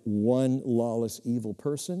death of one lawless, evil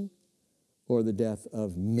person, or the death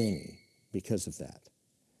of many because of that?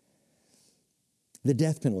 The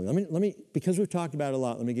death penalty. Let me, because we've talked about it a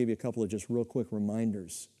lot, let me give you a couple of just real quick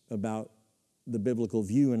reminders about the biblical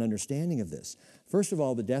view and understanding of this. First of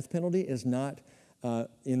all, the death penalty is not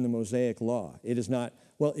in the Mosaic law. It is not,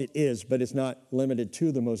 well, it is, but it's not limited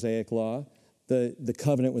to the Mosaic law, the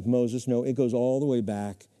covenant with Moses. No, it goes all the way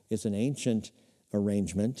back. It's an ancient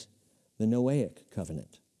arrangement, the Noahic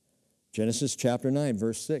covenant. Genesis chapter 9,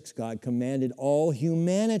 verse 6, God commanded all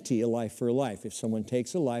humanity a life for a life. If someone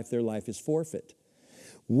takes a life, their life is forfeit.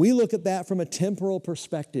 We look at that from a temporal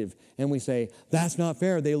perspective and we say, that's not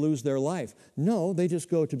fair, they lose their life. No, they just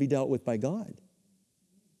go to be dealt with by God.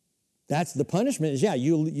 That's the punishment is, yeah,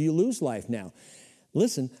 you lose life now.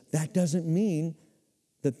 Listen, that doesn't mean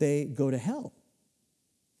that they go to hell.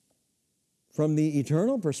 From the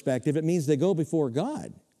eternal perspective, it means they go before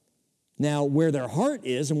God. Now, where their heart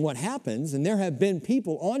is and what happens, and there have been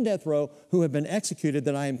people on death row who have been executed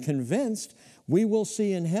that I am convinced we will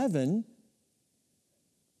see in heaven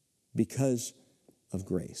because of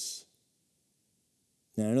grace.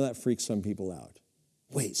 Now, I know that freaks some people out.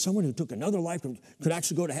 Wait, someone who took another life could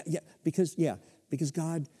actually go to heaven? Because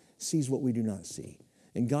God sees what we do not see.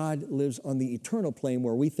 And God lives on the eternal plane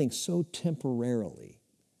where we think so temporarily.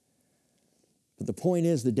 But the point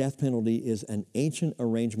is, the death penalty is an ancient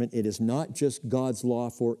arrangement. It is not just God's law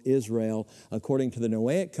for Israel. According to the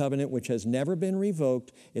Noahic covenant, which has never been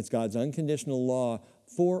revoked, it's God's unconditional law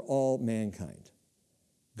for all mankind.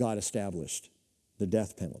 God established the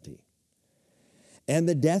death penalty. And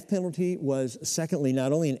the death penalty was, secondly,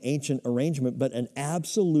 not only an ancient arrangement, but an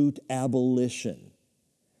absolute abolition.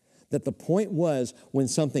 That the point was, when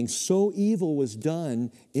something so evil was done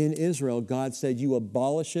in Israel, God said, you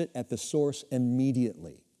abolish it at the source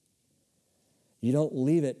immediately. You don't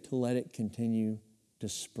leave it to let it continue to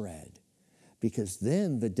spread, because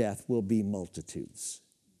then the death will be multitudes.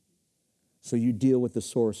 So you deal with the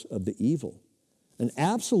source of the evil. An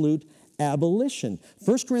absolute abolition.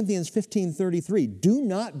 1 Corinthians 15:33, do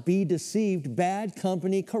not be deceived, bad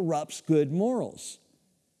company corrupts good morals.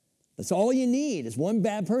 That's all you need is one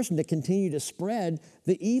bad person to continue to spread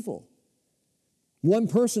the evil. One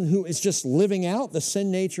person who is just living out the sin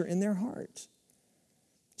nature in their heart.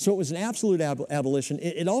 So it was an absolute abolition.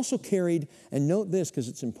 It also carried, and note this because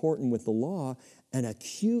it's important with the law, an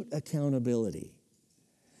acute accountability.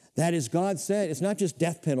 That is, God said, it's not just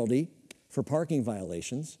death penalty for parking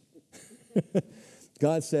violations.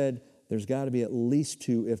 God said there's got to be at least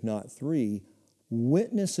 2, if not 3,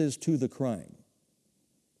 witnesses to the crime.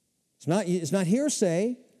 It's not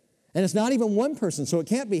hearsay. And it's not even one person, so it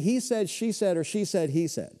can't be he said, she said, or she said, he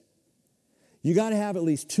said. You got to have at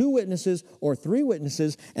least 2 witnesses or 3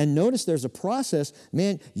 witnesses, and notice there's a process.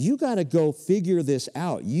 Man, you got to go figure this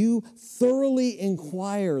out. You thoroughly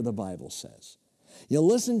inquire, the Bible says. You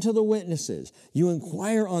listen to the witnesses. You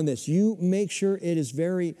inquire on this. You make sure it is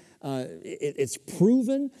it's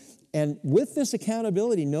proven. And with this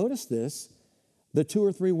accountability, notice this, the 2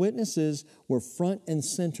 or 3 witnesses were front and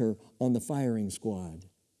center on the firing squad.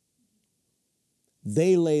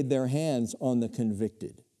 They laid their hands on the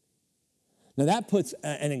convicted. Now that puts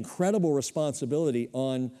an incredible responsibility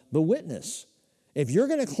on the witness. If you're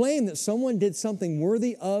going to claim that someone did something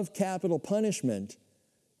worthy of capital punishment,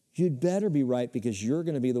 you'd better be right, because you're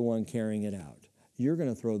going to be the one carrying it out. You're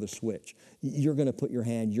going to throw the switch. You're going to put your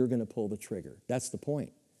hand, you're going to pull the trigger. That's the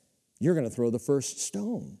point. You're going to throw the first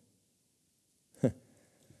stone.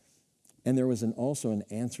 And there was also an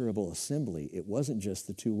answerable assembly. It wasn't just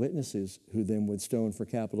the 2 witnesses who then would stone for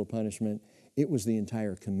capital punishment. It was the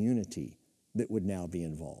entire community that would now be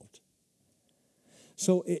involved.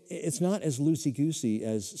 So it's not as loosey-goosey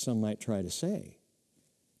as some might try to say.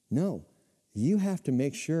 No, you have to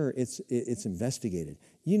make sure it's investigated.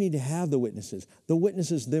 You need to have the witnesses. The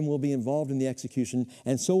witnesses then will be involved in the execution,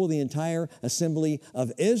 and so will the entire assembly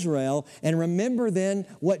of Israel. And remember then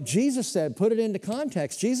what Jesus said. Put it into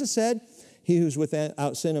context. Jesus said, "He who's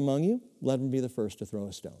without sin among you, let him be the first to throw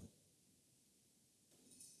a stone."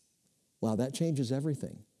 Wow, that changes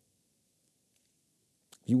everything.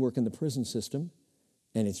 You work in the prison system,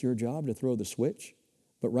 and it's your job to throw the switch,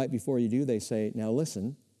 but right before you do, they say, "Now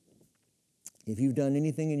listen, if you've done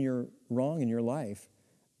anything wrong in your life,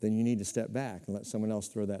 then you need to step back and let someone else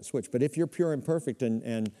throw that switch. But if you're pure and perfect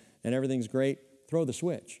and everything's great, throw the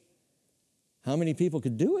switch." How many people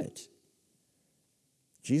could do it?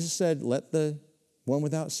 Jesus said, "Let the one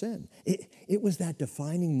without sin." It was that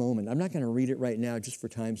defining moment. I'm not going to read it right now just for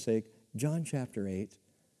time's sake. John chapter 8.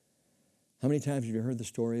 How many times have you heard the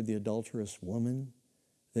story of the adulterous woman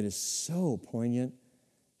that is so poignant?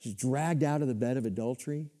 She's dragged out of the bed of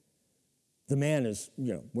adultery. The man is,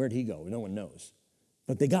 where'd he go? No one knows.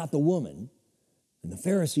 But they got the woman, and the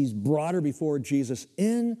Pharisees brought her before Jesus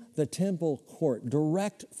in the temple court,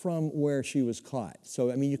 direct from where she was caught.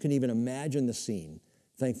 So, you can even imagine the scene.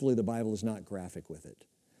 Thankfully, the Bible is not graphic with it.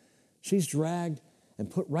 She's dragged and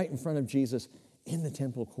put right in front of Jesus in the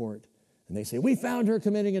temple court. And they say, "We found her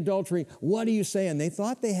committing adultery. What do you say?" And they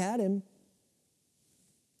thought they had him.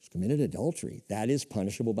 She's committed adultery. That is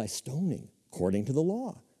punishable by stoning, according to the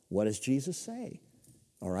law. What does Jesus say?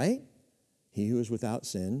 All right? He who is without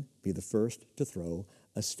sin, be the first to throw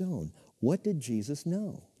a stone. What did Jesus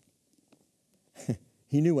know?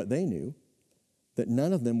 He knew what they knew, that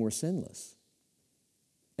none of them were sinless.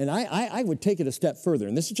 And I would take it a step further,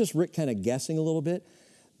 and this is just Rick kind of guessing a little bit.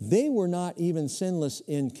 They were not even sinless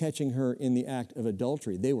in catching her in the act of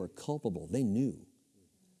adultery. They were culpable. They knew.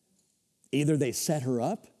 Either they set her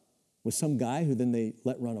up with some guy who then they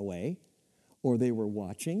let run away, or they were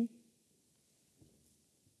watching.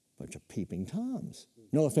 Bunch of peeping Toms.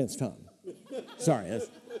 No offense, Tom. Sorry.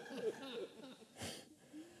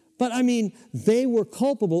 But they were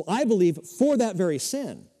culpable, I believe, for that very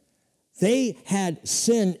sin. They had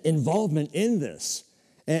sin involvement in this.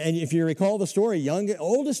 And if you recall the story,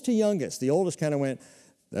 oldest to youngest, the oldest kind of went,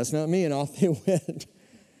 "That's not me," and off they went.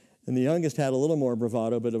 And the youngest had a little more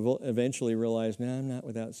bravado, but eventually realized, "No, I'm not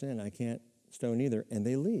without sin. I can't stone either." And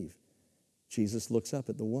they leave. Jesus looks up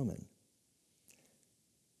at the woman.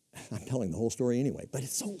 I'm telling the whole story anyway, but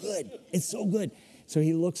it's so good. It's so good. So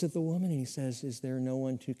he looks at the woman and he says, "Is there no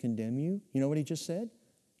one to condemn you?" You know what he just said?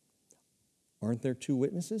 "Aren't there 2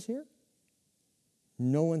 witnesses here?"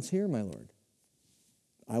 "No one's here, my Lord."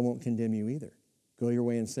 "I won't condemn you either. Go your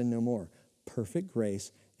way and sin no more." Perfect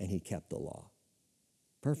grace, and he kept the law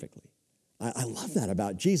perfectly. I love that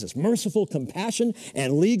about Jesus. Merciful compassion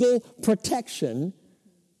and legal protection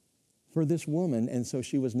for this woman, and so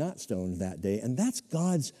she was not stoned that day. And that's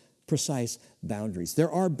God's precise boundaries.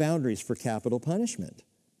 There are boundaries for capital punishment.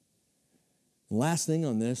 Last thing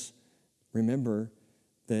on this, remember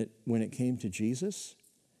that when it came to Jesus,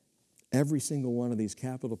 every single one of these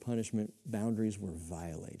capital punishment boundaries were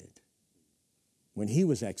violated. When he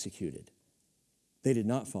was executed, they did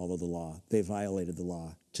not follow the law. They violated the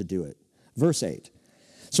law to do it. Verse 8.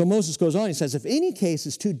 So Moses goes on, he says, "If any case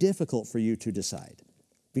is too difficult for you to decide,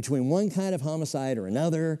 between one kind of homicide or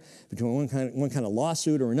another, between one kind of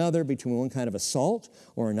lawsuit or another, between one kind of assault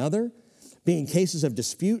or another, being cases of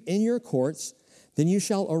dispute in your courts, then you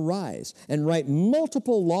shall arise and write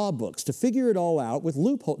multiple law books to figure it all out with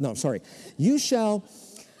loopholes." No, sorry. You shall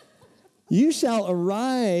You shall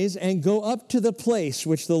arise and go up to the place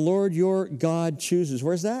which the Lord your God chooses.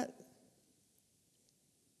 Where's that?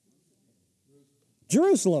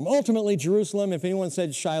 Jerusalem. Ultimately, Jerusalem. If anyone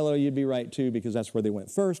said Shiloh, you'd be right too, because that's where they went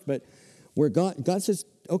first. But where God says,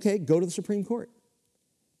 okay, go to the Supreme Court.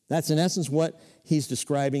 That's in essence what he's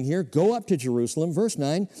describing here. Go up to Jerusalem. Verse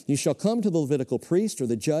 9, you shall come to the Levitical priest or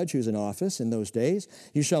the judge who's in office in those days.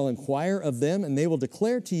 You shall inquire of them, and they will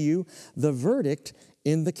declare to you the verdict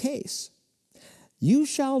in the case. You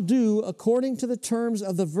shall do according to the terms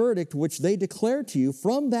of the verdict which they declare to you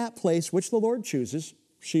from that place which the Lord chooses,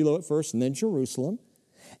 Shiloh at first and then Jerusalem,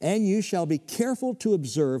 and you shall be careful to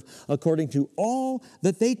observe according to all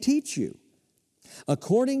that they teach you,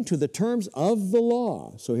 according to the terms of the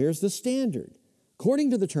law. So here's the standard.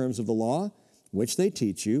 According to the terms of the law which they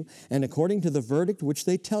teach you, and according to the verdict which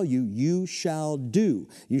they tell you, you shall do.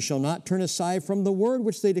 You shall not turn aside from the word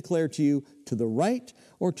which they declare to you to the right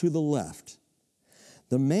or to the left.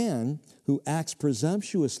 The man who acts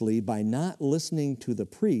presumptuously by not listening to the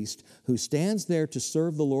priest who stands there to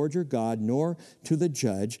serve the Lord your God, nor to the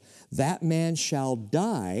judge, that man shall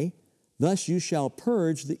die. Thus you shall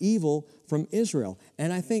purge the evil from Israel.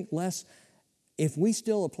 And I think, Les, if we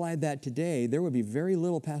still applied that today, there would be very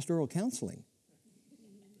little pastoral counseling.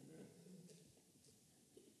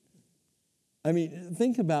 I mean,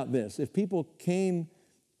 think about this. If people came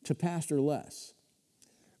to Pastor Les,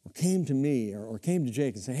 or came to me, or came to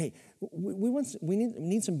Jake and say, hey, we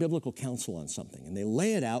need some biblical counsel on something. And they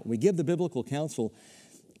lay it out, we give the biblical counsel.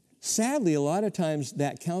 Sadly, a lot of times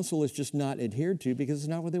that counsel is just not adhered to because it's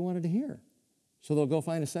not what they wanted to hear. So they'll go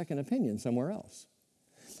find a second opinion somewhere else.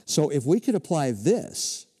 So if we could apply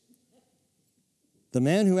this, the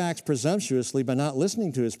man who acts presumptuously by not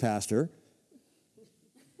listening to his pastor,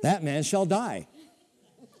 that man shall die.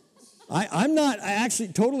 I'm not actually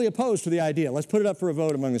totally opposed to the idea. Let's put it up for a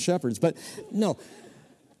vote among the shepherds. But no,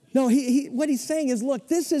 what he's saying is, look,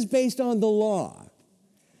 this is based on the law.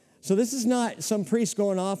 So this is not some priest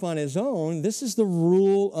going off on his own. This is the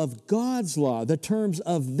rule of God's law, the terms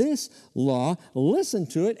of this law. Listen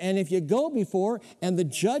to it, and if you go before and the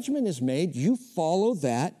judgment is made, you follow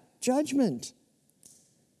that judgment.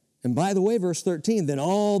 And by the way, verse 13, then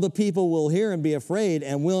all the people will hear and be afraid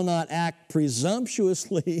and will not act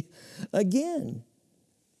presumptuously again.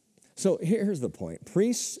 So here's the point.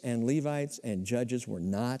 Priests and Levites and judges were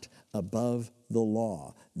not above the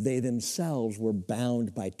law. They themselves were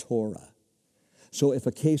bound by Torah. So if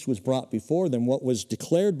a case was brought before them, what was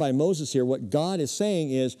declared by Moses here, what God is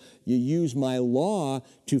saying is, you use my law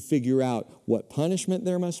to figure out what punishment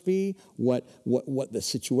there must be, what the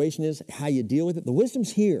situation is, how you deal with it. The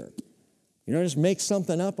wisdom's here. You don't just make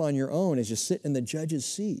something up on your own as you sit in the judge's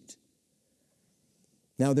seat.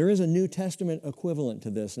 Now, there is a New Testament equivalent to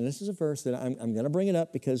this, and this is a verse that I'm going to bring it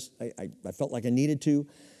up because I felt like I needed to.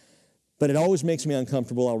 But it always makes me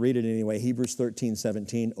uncomfortable. I'll read it anyway. Hebrews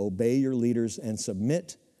 13:17. Obey your leaders and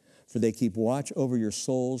submit, for they keep watch over your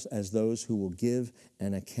souls as those who will give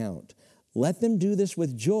an account. Let them do this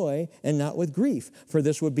with joy and not with grief, for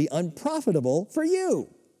this would be unprofitable for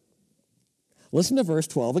you. Listen to verse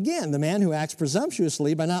 12 again. The man who acts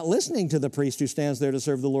presumptuously by not listening to the priest who stands there to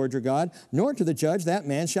serve the Lord your God, nor to the judge, that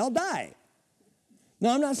man shall die.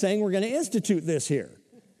 Now, I'm not saying we're going to institute this here.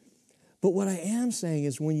 But what I am saying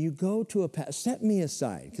is when you go to a pastor, set me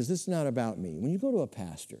aside, because this is not about me. When you go to a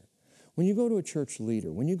pastor, when you go to a church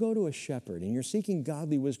leader, when you go to a shepherd and you're seeking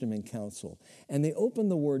godly wisdom and counsel, and they open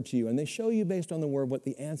the word to you and they show you based on the word what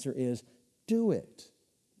the answer is, do it.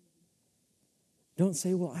 Don't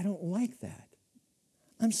say, well, I don't like that.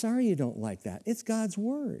 I'm sorry you don't like that. It's God's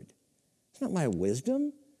word. It's not my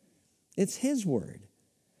wisdom. It's his word.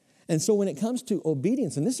 And so when it comes to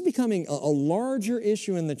obedience, and this is becoming a larger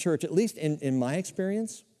issue in the church, at least in my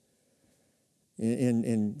experience,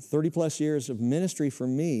 in 30 plus years of ministry for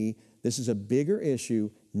me, this is a bigger issue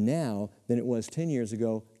now than it was 10 years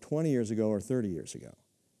ago, 20 years ago, or 30 years ago.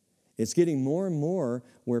 It's getting more and more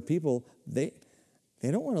where people, they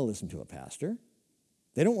don't want to listen to a pastor.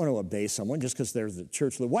 They don't want to obey someone just because they're the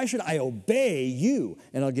church leader. Why should I obey you?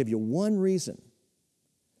 And I'll give you one reason.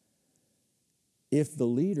 If the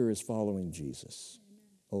leader is following Jesus,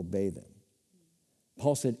 obey them.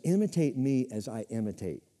 Paul said, imitate me as I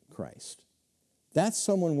imitate Christ. That's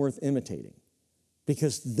someone worth imitating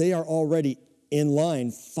because they are already in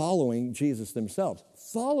line following Jesus themselves.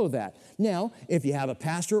 Follow that. Now, if you have a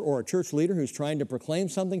pastor or a church leader who's trying to proclaim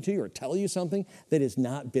something to you or tell you something that is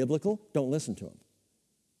not biblical, don't listen to him.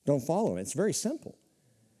 Don't follow him. It's very simple.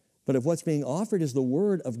 But if what's being offered is the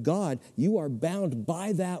word of God, you are bound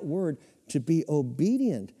by that word to be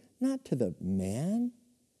obedient, not to the man,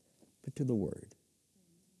 but to the word.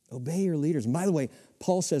 Obey your leaders. And by the way,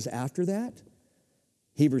 Paul says after that,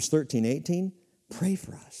 Hebrews 13:18, pray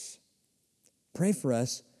for us. Pray for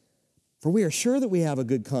us, for we are sure that we have a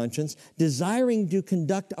good conscience, desiring to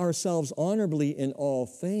conduct ourselves honorably in all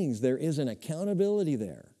things. There is an accountability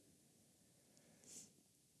there.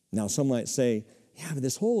 Now, some might say, yeah, but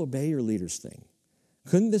this whole obey your leaders thing,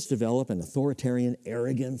 couldn't this develop an authoritarian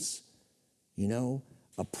arrogance,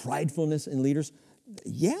 a pridefulness in leaders?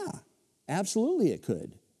 Yeah, absolutely it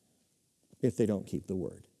could, if they don't keep the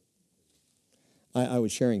word. I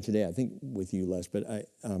was sharing today, I think with you, Les, but I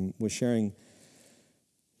was sharing,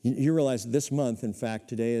 you realize this month, in fact,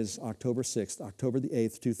 today is October 6th, October the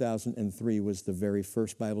 8th, 2003 was the very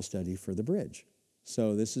first Bible study for the Bridge.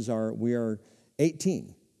 So we are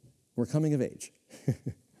 18. We're coming of age.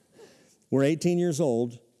 We're 18 years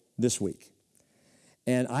old this week.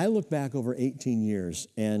 And I look back over 18 years,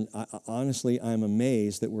 and honestly, I'm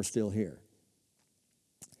amazed that we're still here.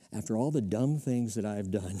 After all the dumb things that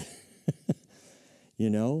I've done,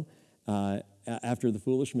 after the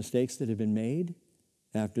foolish mistakes that have been made,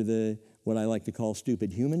 after what I like to call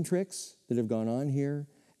stupid human tricks that have gone on here,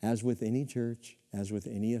 as with any church, as with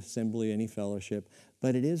any assembly, any fellowship.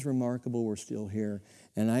 But it is remarkable we're still here,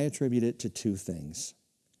 and I attribute it to two things.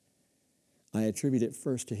 I attribute it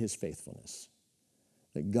first to his faithfulness,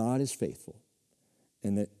 that God is faithful,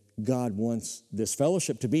 and that God wants this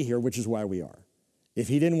fellowship to be here, which is why we are. If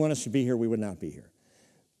he didn't want us to be here, we would not be here.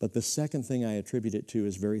 But the second thing I attribute it to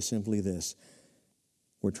is very simply this: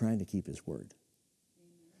 we're trying to keep his word.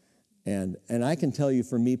 And I can tell you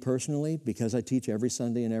for me personally, because I teach every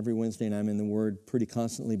Sunday and every Wednesday, and I'm in the Word pretty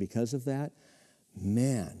constantly because of that,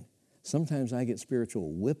 man, sometimes I get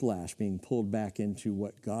spiritual whiplash being pulled back into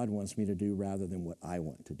what God wants me to do rather than what I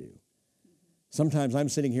want to do. Sometimes I'm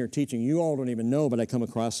sitting here teaching, you all don't even know, but I come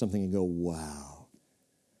across something and go, wow.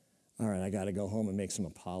 All right, I got to go home and make some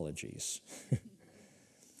apologies.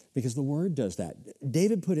 Because the Word does that.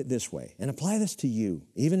 David put it this way, and apply this to you.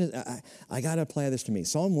 Even I got to apply this to me.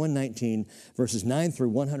 Psalm 119, verses 9 through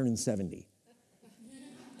 170.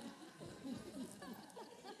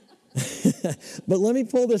 But let me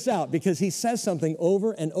pull this out, because he says something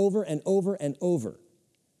over and over and over and over.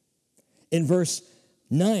 In verse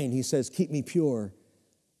 9, he says, keep me pure.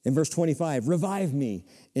 In verse 25, revive me.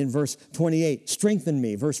 In verse 28, strengthen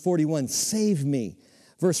me. Verse 41, save me.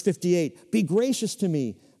 Verse 58, be gracious to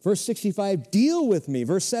me. Verse 65, deal with me.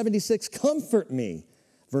 Verse 76, comfort me.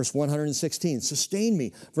 Verse 116, sustain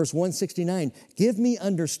me. Verse 169, give me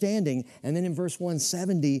understanding. And then in verse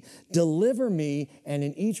 170, deliver me. And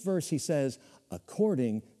in each verse he says,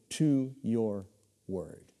 according to your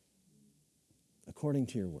word. According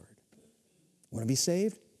to your word. Want to be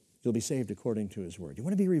saved? You'll be saved according to his word. You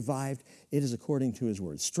want to be revived? It is according to his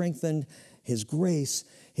word. Strengthened, his grace,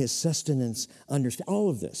 his sustenance, understand all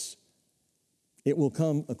of this. It will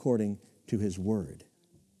come according to his word.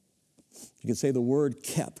 You could say the word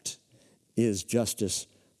kept is justice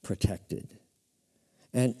protected.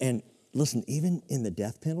 And listen, even in the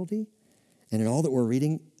death penalty and in all that we're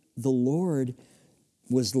reading, the Lord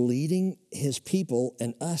was leading his people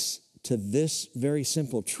and us to this very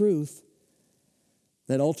simple truth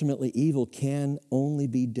that ultimately evil can only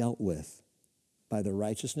be dealt with by the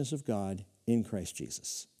righteousness of God in Christ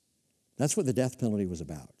Jesus. That's what the death penalty was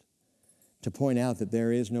about. To point out that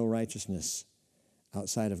there is no righteousness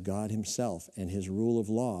outside of God himself and his rule of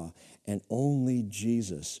law, and only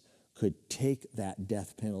Jesus could take that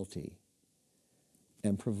death penalty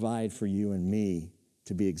and provide for you and me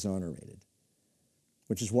to be exonerated.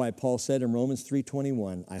 Which is why Paul said in Romans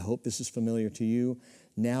 3:21, I hope this is familiar to you,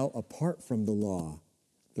 now apart from the law,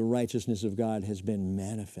 the righteousness of God has been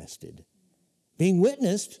manifested, being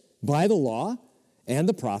witnessed by the law and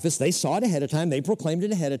the prophets. They saw it ahead of time. They proclaimed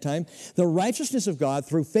it ahead of time. The righteousness of God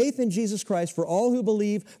through faith in Jesus Christ for all who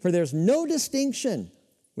believe, for there's no distinction,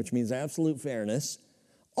 which means absolute fairness.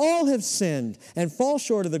 All have sinned and fall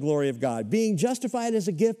short of the glory of God, being justified as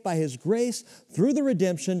a gift by his grace through the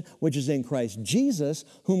redemption which is in Christ Jesus,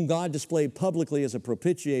 whom God displayed publicly as a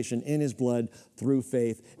propitiation in his blood through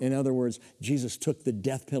faith. In other words, Jesus took the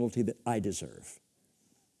death penalty that I deserve.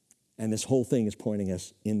 And this whole thing is pointing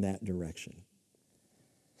us in that direction.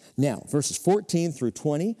 Now, verses 14 through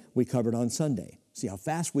 20, we covered on Sunday. See how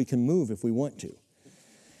fast we can move if we want to.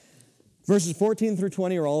 Verses 14 through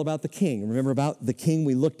 20 are all about the king. Remember about the king?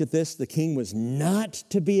 We looked at this. The king was not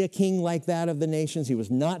to be a king like that of the nations. He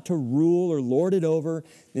was not to rule or lord it over.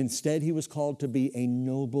 Instead, he was called to be a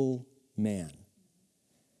noble man.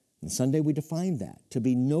 And Sunday we defined that. To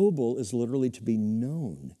be noble is literally to be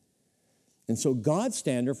known. And so God's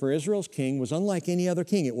standard for Israel's king was unlike any other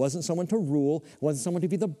king. It wasn't someone to rule. It wasn't someone to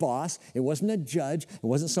be the boss. It wasn't a judge. It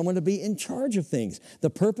wasn't someone to be in charge of things. The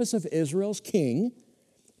purpose of Israel's king,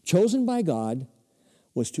 chosen by God,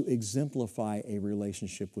 was to exemplify a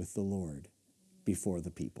relationship with the Lord before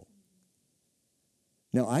the people.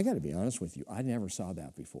 Now, I got to be honest with you. I never saw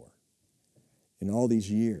that before in all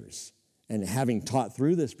these years. And having taught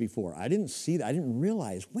through this before, I didn't see that. I didn't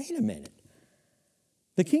realize, wait a minute.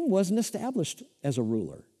 The king wasn't established as a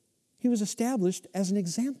ruler. He was established as an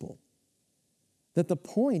example. That the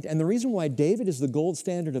point, and the reason why David is the gold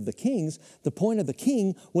standard of the kings, the point of the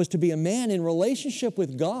king was to be a man in relationship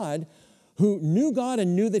with God who knew God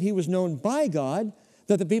and knew that he was known by God,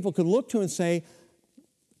 that the people could look to and say,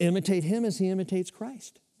 imitate him as he imitates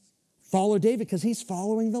Christ. Follow David because he's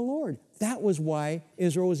following the Lord. That was why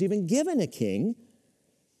Israel was even given a king.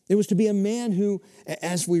 It was to be a man who,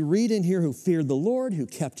 as we read in here, who feared the Lord, who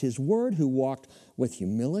kept his word, who walked with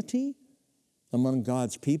humility among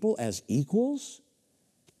God's people as equals,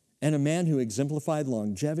 and a man who exemplified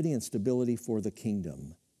longevity and stability for the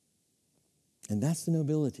kingdom. And that's the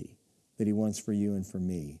nobility that he wants for you and for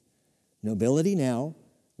me. Nobility now,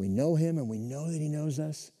 we know him and we know that he knows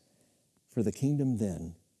us. For the kingdom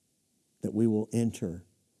then, that we will enter.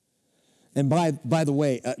 And by the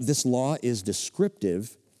way, this law is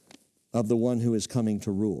descriptive of the one who is coming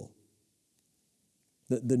to rule.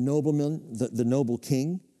 The nobleman, the noble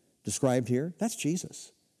king described here, that's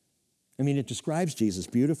Jesus. I mean, it describes Jesus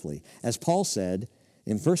beautifully. As Paul said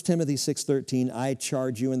in 1 Timothy 6:13, I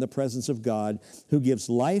charge you in the presence of God, who gives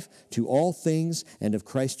life to all things, and of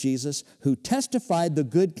Christ Jesus, who testified the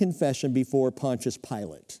good confession before Pontius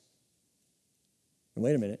Pilate. And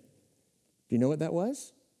wait a minute. Do you know what that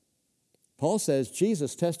was? Paul says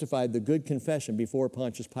Jesus testified the good confession before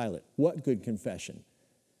Pontius Pilate. What good confession?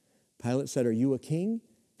 Pilate said, are you a king?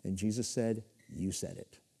 And Jesus said, you said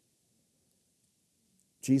it.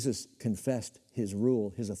 Jesus confessed his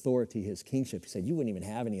rule, his authority, his kingship. He said, you wouldn't even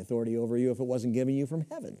have any authority over you if it wasn't given you from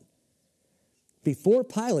heaven. Before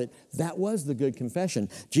Pilate, that was the good confession.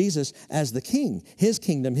 Jesus as the king, his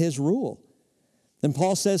kingdom, his rule. Then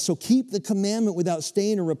Paul says, so keep the commandment without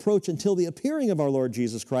stain or reproach until the appearing of our Lord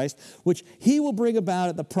Jesus Christ, which he will bring about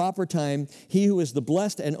at the proper time, he who is the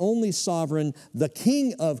blessed and only sovereign, the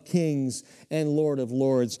King of kings and Lord of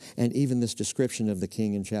lords. And even this description of the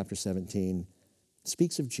king in chapter 17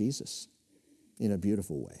 speaks of Jesus in a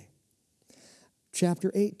beautiful way.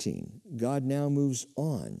 Chapter 18, God now moves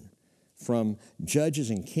on from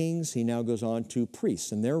judges and kings. He now goes on to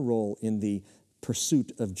priests and their role in the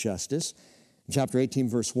pursuit of justice. Chapter 18,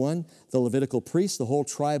 verse 1, the Levitical priests, the whole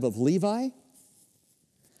tribe of Levi,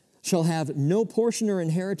 shall have no portion or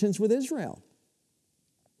inheritance with Israel.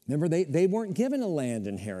 Remember, they weren't given a land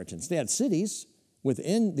inheritance. They had cities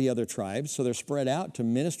within the other tribes, so they're spread out to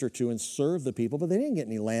minister to and serve the people, but they didn't get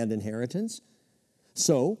any land inheritance.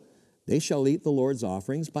 So they shall eat the Lord's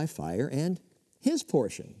offerings by fire and his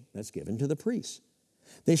portion, that's given to the priests.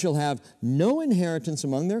 They shall have no inheritance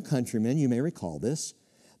among their countrymen. You may recall this.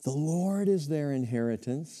 The Lord is their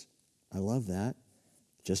inheritance. I love that.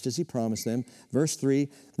 Just as he promised them. Verse 3,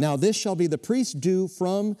 now this shall be the priest's due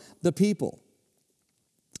from the people,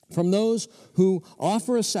 from those who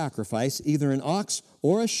offer a sacrifice, either an ox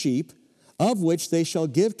or a sheep, of which they shall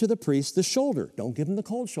give to the priest the shoulder. Don't give him the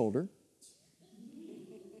cold shoulder.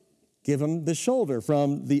 Give him the shoulder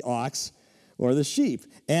from the ox or the sheep.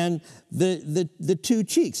 And the two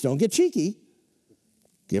cheeks. Don't get cheeky.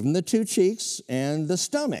 Give him the two cheeks and the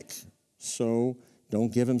stomach. So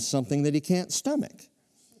don't give him something that he can't stomach.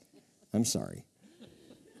 I'm sorry.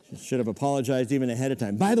 Should have apologized even ahead of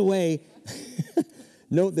time. By the way,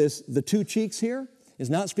 note this, the two cheeks here is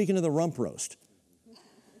not speaking of the rump roast.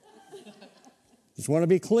 Just want to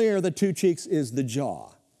be clear, the two cheeks is the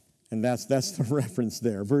jaw. And that's the reference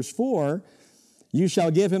there. Verse 4, you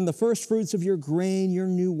shall give him the first fruits of your grain, your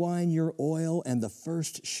new wine, your oil, and the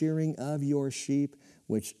first shearing of your sheep,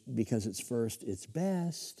 which, because it's first, it's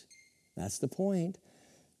best. That's the point.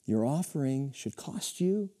 Your offering should cost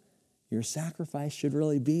you. Your sacrifice should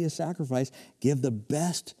really be a sacrifice. Give the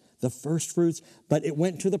best, the first fruits. But it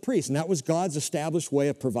went to the priest, and that was God's established way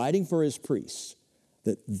of providing for his priests.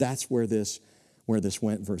 That's where this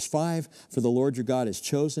went. Verse 5, for the Lord your God has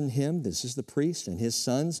chosen him, this is the priest, and his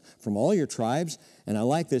sons from all your tribes. And I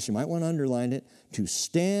like this, you might want to underline it, to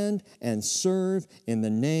stand and serve in the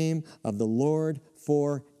name of the Lord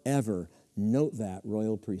forever. Note that,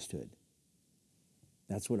 royal priesthood.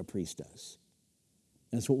 That's what a priest does.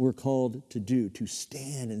 That's what we're called to do, to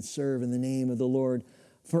stand and serve in the name of the Lord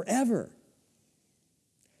forever.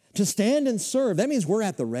 To stand and serve, that means we're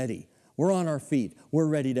at the ready. We're on our feet. We're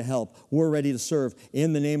ready to help. We're ready to serve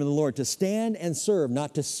in the name of the Lord, to stand and serve,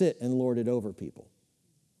 not to sit and lord it over people.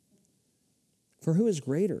 For who is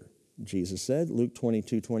greater, Jesus said, Luke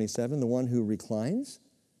 22:27, the one who reclines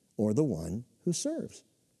or the one who serves?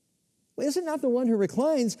 Well, is it not the one who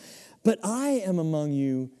reclines? But I am among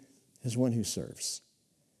you as one who serves.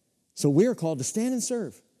 So we are called to stand and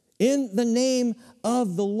serve in the name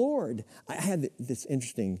of the Lord. I had this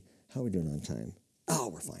interesting, how are we doing on time? Oh,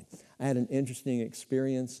 we're fine. I had an interesting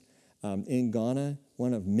experience in Ghana,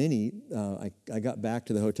 one of many. I got back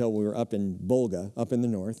to the hotel. We were up in Bolga, up in the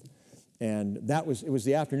north. And it was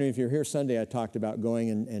the afternoon. If you were here Sunday, I talked about going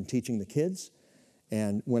and teaching the kids.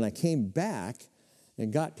 And when I came back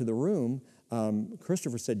and got to the room,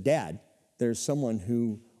 Christopher said, Dad, there's someone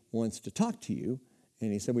who wants to talk to you.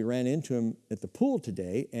 And he said, we ran into him at the pool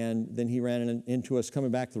today, and then he ran into us coming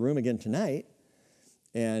back to the room again tonight.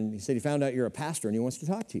 And he said, he found out you're a pastor, and he wants to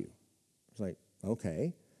talk to you. I was like,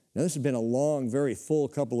 okay. Now, this has been a long, very full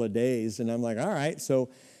couple of days, and I'm like, all right. So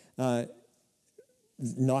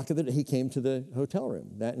he came to the hotel room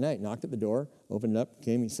that night, knocked at the door, opened it up,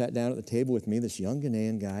 he sat down at the table with me, this young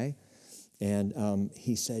Ghanaian guy, and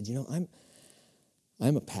he said,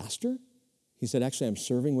 I'm a pastor. He said, actually, I'm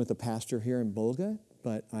serving with a pastor here in Bolga,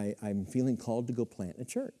 but I'm feeling called to go plant a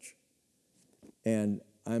church. And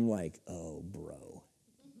I'm like, oh, bro,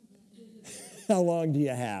 how long do you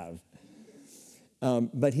have?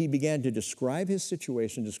 But he began to describe his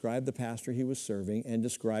situation, describe the pastor he was serving, and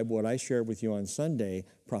describe what I shared with you on Sunday,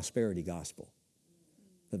 prosperity gospel.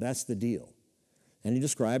 But that's the deal. And he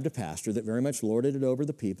described a pastor that very much lorded it over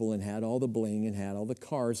the people and had all the bling and had all the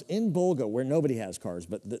cars in Bolga, where nobody has cars,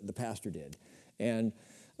 but the pastor did. And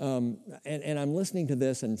I'm listening to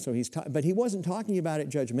this, and so but he wasn't talking about it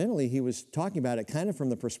judgmentally. He was talking about it kind of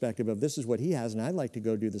from the perspective of this is what he has, and I'd like to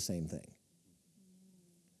go do the same thing.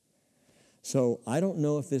 So I don't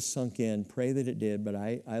know if this sunk in. Pray that it did, but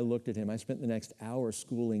I looked at him. I spent the next hour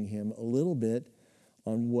schooling him a little bit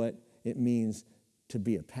on what it means to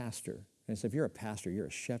be a pastor. And I said, if you're a pastor, you're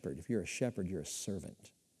a shepherd. If you're a shepherd, you're a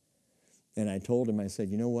servant. And I told him, I said,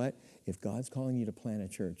 you know what? If God's calling you to plant a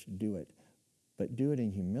church, do it. But do it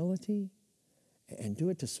in humility and do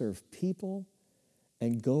it to serve people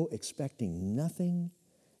and go expecting nothing.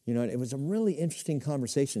 It was a really interesting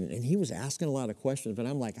conversation, and he was asking a lot of questions, but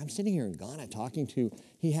I'm sitting here in Ghana talking to,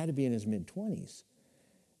 he had to be in his mid-20s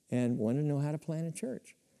and wanted to know how to plant a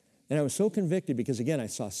church. And I was so convicted because, again, I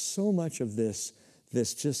saw so much of this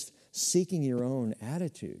just seeking your own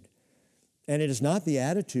attitude. And it is not the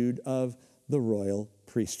attitude of the royal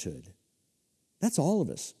priesthood. That's all of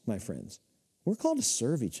us, my friends. We're called to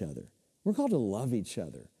serve each other. We're called to love each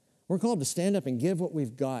other. We're called to stand up and give what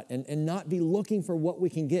we've got and not be looking for what we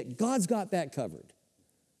can get. God's got that covered.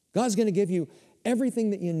 God's going to give you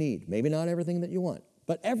everything that you need. Maybe not everything that you want,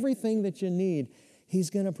 but everything that you need, He's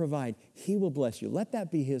going to provide. He will bless you. Let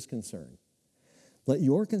that be His concern. Let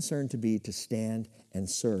your concern to be to stand and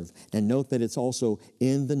serve. And note that it's also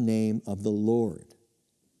in the name of the Lord.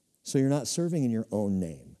 So you're not serving in your own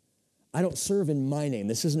name. I don't serve in my name.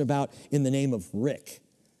 This isn't about in the name of Rick.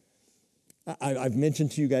 I've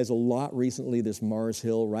mentioned to you guys a lot recently this Mars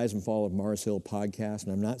Hill, Rise and Fall of Mars Hill podcast,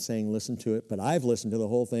 and I'm not saying listen to it, but I've listened to the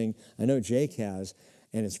whole thing. I know Jake has,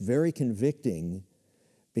 and it's very convicting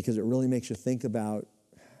because it really makes you think about,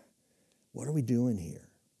 what are we doing here?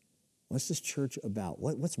 What's this church about?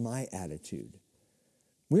 What's my attitude?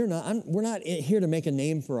 We're not here to make a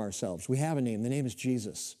name for ourselves. We have a name. The name is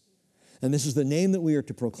Jesus. And this is the name that we are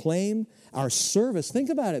to proclaim. Our service, think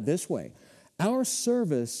about it this way. Our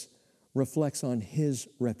service reflects on His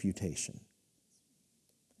reputation.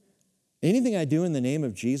 Anything I do in the name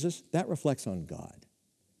of Jesus, that reflects on God.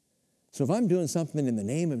 So if I'm doing something in the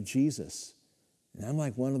name of Jesus, and I'm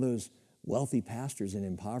like one of those wealthy pastors in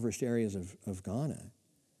impoverished areas of Ghana,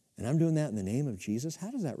 and I'm doing that in the name of Jesus,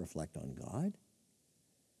 how does that reflect on God?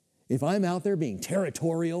 If I'm out there being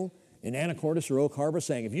territorial in Anacortes or Oak Harbor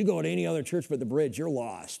saying, if you go to any other church but the Bridge, you're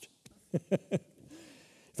lost.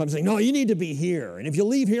 If I'm saying, no, you need to be here, and if you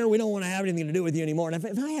leave here, we don't want to have anything to do with you anymore. And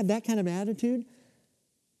if I had that kind of attitude,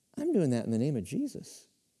 I'm doing that in the name of Jesus.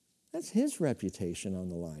 That's His reputation on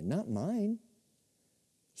the line, not mine.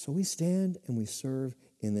 So we stand and we serve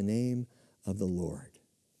in the name of the Lord.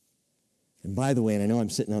 And by the way, and I know I'm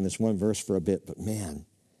sitting on this one verse for a bit, but man,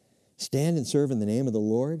 stand and serve in the name of the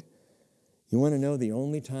Lord. You want to know the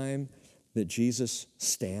only time that Jesus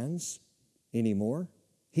stands anymore?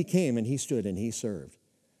 He came and He stood and He served.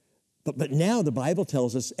 But now the Bible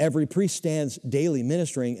tells us every priest stands daily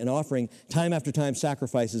ministering and offering time after time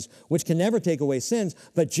sacrifices, which can never take away sins.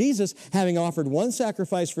 But Jesus, having offered one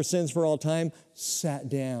sacrifice for sins for all time, sat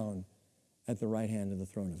down at the right hand of the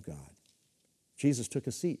throne of God. Jesus took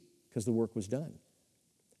a seat because the work was done.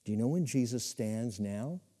 Do you know when Jesus stands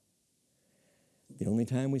now? The only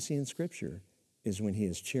time we see in Scripture is when he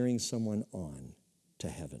is cheering someone on to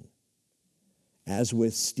heaven. As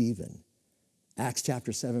with Stephen. Acts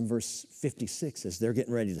chapter 7, verse 56, as they're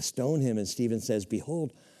getting ready to stone him, and Stephen says,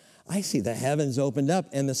 "Behold, I see the heavens opened up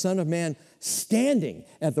and the Son of Man standing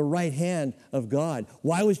at the right hand of God."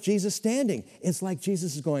 Why was Jesus standing? It's like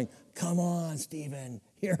Jesus is going, "Come on, Stephen,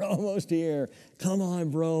 you're almost here. Come on,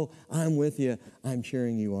 bro, I'm with you. I'm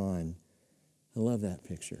cheering you on." I love that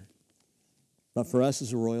picture. But for us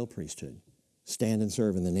as a royal priesthood, stand and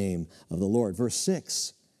serve in the name of the Lord. Verse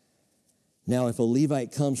 6, "Now if a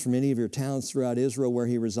Levite comes from any of your towns throughout Israel where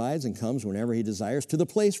he resides and comes whenever he desires to the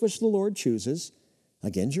place which the Lord chooses,"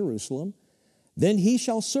 again, Jerusalem, "then he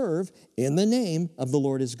shall serve in the name of the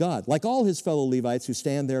Lord his God, like all his fellow Levites who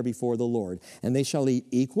stand there before the Lord. And they shall eat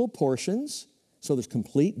equal portions." So there's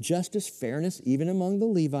complete justice, fairness, even among the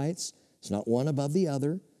Levites. It's not one above the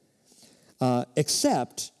other,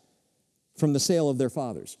 except from the sale of their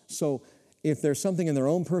fathers. So if there's something in their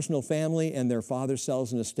own personal family and their father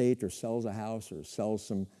sells an estate or sells a house or sells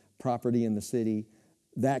some property in the city,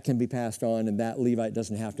 that can be passed on, and that Levite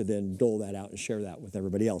doesn't have to then dole that out and share that with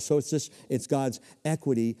everybody else. So it's God's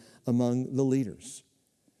equity among the leaders.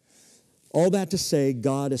 All that to say,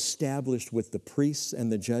 God established with the priests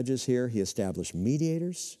and the judges here, he established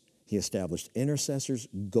mediators, he established intercessors,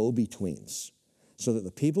 go-betweens, so that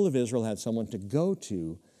the people of Israel had someone to go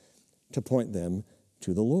to point them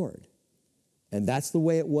to the Lord. And that's the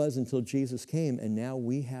way it was until Jesus came, and now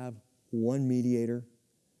we have one mediator,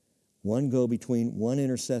 one go-between, one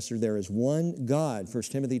intercessor. There is one God,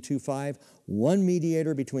 1 Timothy 2:5, one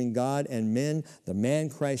mediator between God and men, the man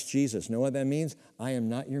Christ Jesus. Know what that means? I am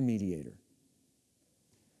not your mediator.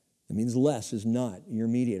 It means Les is not your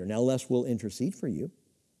mediator. Now, Les will intercede for you.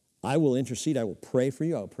 I will intercede. I will pray for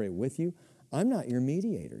you. I will pray with you. I'm not your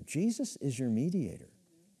mediator. Jesus is your mediator.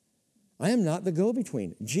 I am not the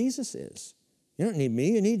go-between. Jesus is. You don't need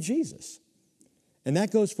me. You need Jesus. And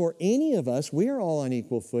that goes for any of us. We are all on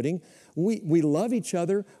equal footing. We love each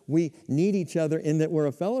other. We need each other in that we're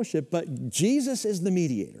a fellowship. But Jesus is the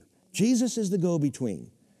mediator. Jesus is the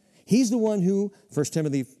go-between. He's the one who, 1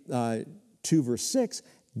 Timothy 2, verse 6,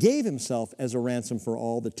 gave himself as a ransom for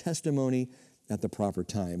all, the testimony at the proper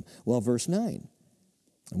time. Well, verse 9,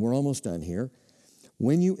 and we're almost done here.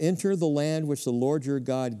 "When you enter the land which the Lord your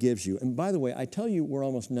God gives you." And by the way, I tell you we're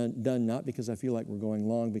almost done, not because I feel like we're going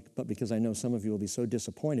long, but because I know some of you will be so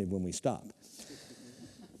disappointed when we stop.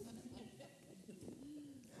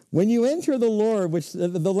 "When you enter the land which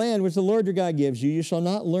the Lord your God gives you, you shall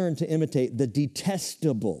not learn to imitate the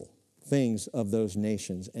detestable things of those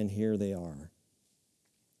nations." And here they are.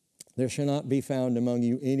 "There shall not be found among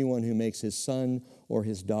you anyone who makes his son or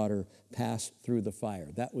his daughter pass through the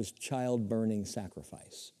fire." That was child-burning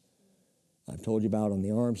sacrifice. I've told you about on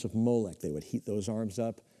the arms of Molech. They would heat those arms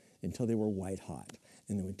up until they were white hot.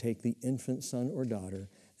 And they would take the infant son or daughter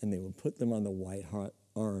and they would put them on the white hot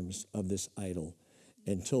arms of this idol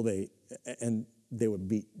until they would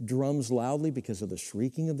beat drums loudly because of the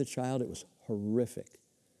shrieking of the child. It was horrific.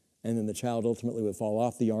 And then the child ultimately would fall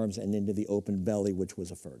off the arms and into the open belly, which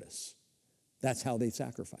was a furnace. That's how they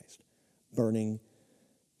sacrificed, burning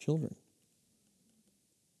children.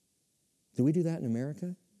 Do we do that in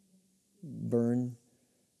America? Burn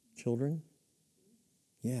children?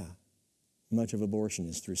 Yeah. Much of abortion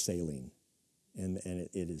is through saline. And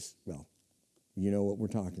it is, well, you know what we're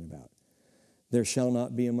talking about. "There shall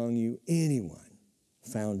not be among you anyone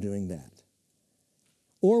found doing that.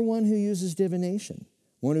 Or one who uses divination,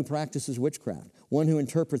 one who practices witchcraft, one who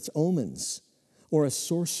interprets omens, or a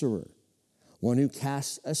sorcerer, one who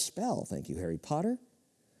casts a spell," thank you, Harry Potter,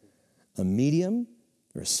 "a medium,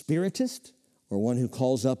 or a spiritist, or one who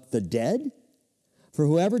calls up the dead. For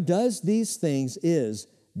whoever does these things is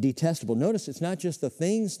detestable." Notice it's not just the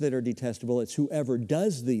things that are detestable, it's whoever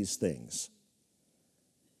does these things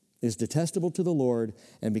is detestable to the Lord,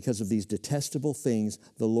 and because of these detestable things,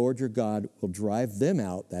 the Lord your God will drive them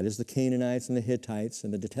out. That is the Canaanites and the Hittites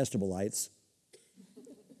and the detestablites.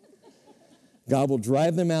 God will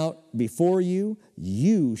drive them out before you.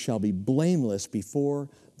 You shall be blameless before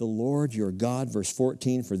the Lord your God. Verse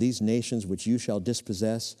 14, "For these nations which you shall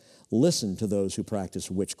dispossess, listen to those who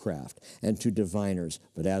practice witchcraft and to diviners.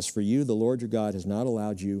 But as for you, the Lord your God has not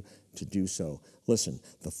allowed you to do so." Listen,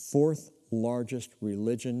 the fourth largest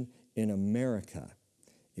religion in America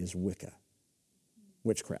is Wicca,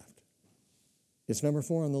 witchcraft. It's number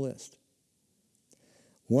 4 on the list.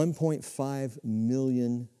 1.5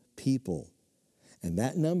 million people, and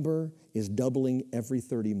that number is doubling every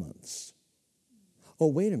 30 months. Oh,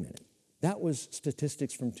 wait a minute. That was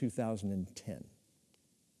statistics from 2010.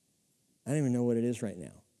 I don't even know what it is right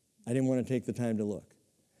now. I didn't want to take the time to look.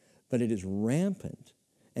 But it is rampant,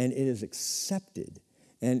 and it is accepted,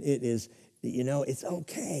 and it is, it's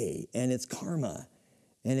okay, and it's karma,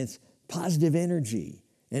 and it's positive energy,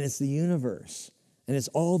 and it's the universe, and it's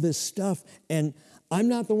all this stuff. And I'm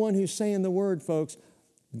not the one who's saying the word, folks.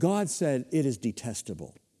 God said it is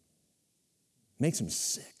detestable. Makes him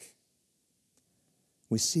sick.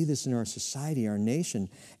 We see this in our society, our nation,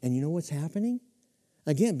 and you know what's happening?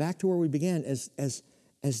 Again, back to where we began, as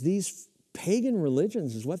these pagan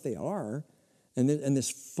religions is what they are, and this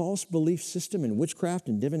false belief system and witchcraft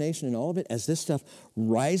and divination and all of it, as this stuff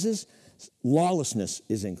rises, lawlessness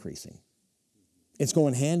is increasing. It's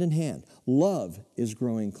going hand in hand. Love is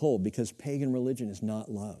growing cold because pagan religion is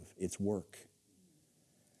not love, it's work.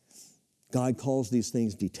 God calls these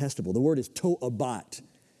things detestable. The word is to'abat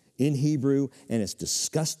in Hebrew, and it's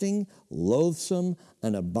disgusting, loathsome,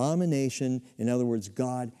 an abomination. In other words,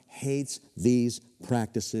 God hates these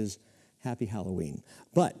practices. Happy Halloween.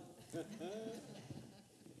 But,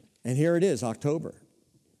 and here it is, October.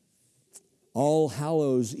 All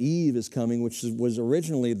Hallows Eve is coming, which was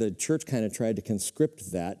originally, the church kind of tried to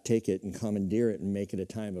conscript that, take it and commandeer it and make it a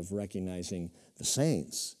time of recognizing the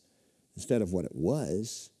saints instead of what it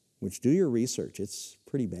was, which, do your research, it's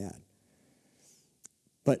pretty bad.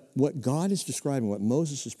 But what God is describing, what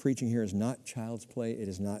Moses is preaching here, is not child's play. It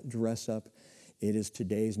is not dress up. It is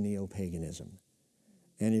today's neo-paganism.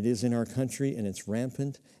 And it is in our country, and it's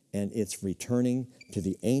rampant, and it's returning to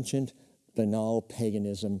the ancient, banal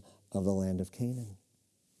paganism of the land of Canaan.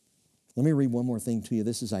 Let me read one more thing to you.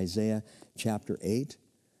 This is Isaiah chapter 8,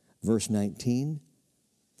 verse 19,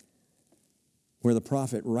 where the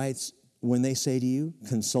prophet writes, when they say to you,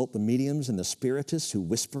 consult the mediums and the spiritists who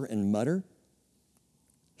whisper and mutter,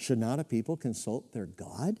 should not a people consult their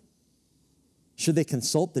God? Should they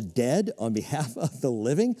consult the dead on behalf of the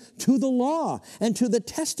living? To the law and to the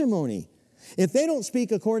testimony. If they don't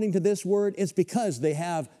speak according to this word, it's because they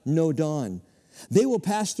have no dawn. They will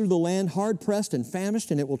pass through the land hard-pressed and famished,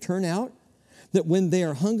 and it will turn out that when they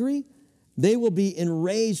are hungry, they will be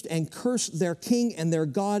enraged and curse their king and their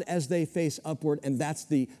God as they face upward. And that's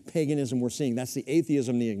the paganism we're seeing. That's the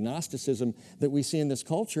atheism, the agnosticism that we see in this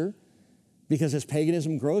culture. Because as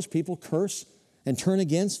paganism grows, people curse and turn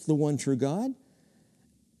against the one true God.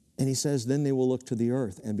 And he says, then they will look to the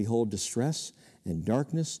earth and behold distress and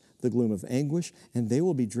darkness, the gloom of anguish, and they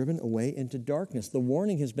will be driven away into darkness. The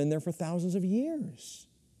warning has been there for thousands of years.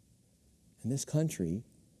 And this country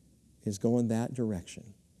is going that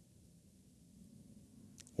direction.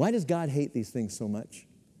 Why does God hate these things so much?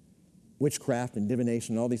 Witchcraft and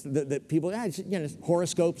divination and all these, that people,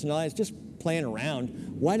 horoscopes and all that, it's just playing around.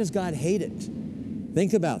 Why does God hate it?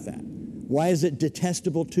 Think about that. Why is it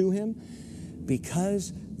detestable to him?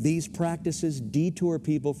 Because these practices detour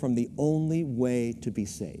people from the only way to be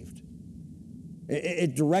saved.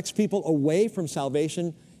 It directs people away from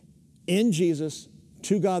salvation in Jesus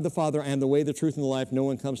to God the Father. I am the way, the truth, and the life. No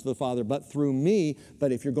one comes to the Father but through me.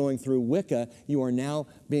 But if you're going through Wicca, you are now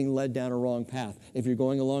being led down a wrong path. If you're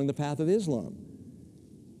going along the path of Islam.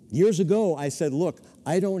 Years ago, I said, look,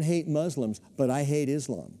 I don't hate Muslims, but I hate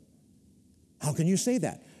Islam. How can you say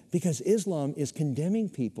that? Because Islam is condemning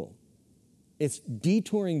people. It's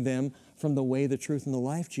detouring them from the way, the truth, and the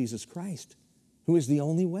life, Jesus Christ, who is the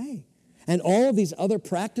only way. And all of these other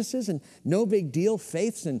practices and no big deal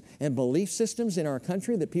faiths and belief systems in our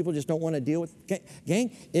country that people just don't want to deal with.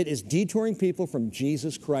 Gang, it is detouring people from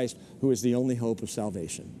Jesus Christ, who is the only hope of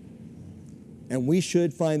salvation. And we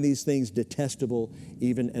should find these things detestable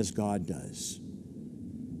even as God does.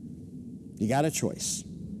 You got a choice.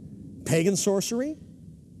 Pagan sorcery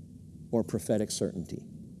or prophetic certainty.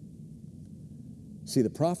 See,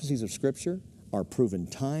 the prophecies of Scripture are proven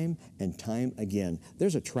time and time again.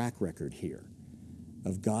 There's a track record here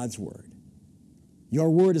of God's Word. Your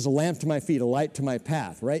word is a lamp to my feet, a light to my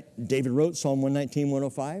path, right? David wrote Psalm 119,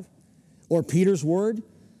 105. Or Peter's word.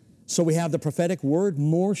 So we have the prophetic word,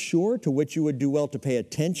 more sure, to which you would do well to pay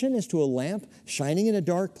attention as to a lamp shining in a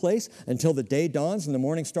dark place until the day dawns and the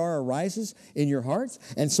morning star arises in your hearts.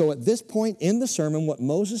 And so at this point in the sermon, what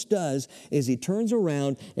Moses does is he turns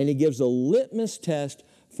around and he gives a litmus test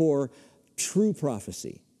for true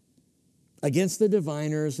prophecy against the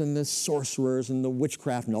diviners and the sorcerers and the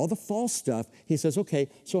witchcraft and all the false stuff. He says, okay,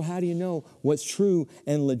 so how do you know what's true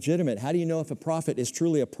and legitimate? How do you know if a prophet is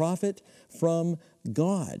truly a prophet from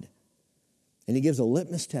God? And he gives a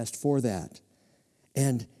litmus test for that.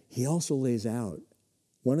 And he also lays out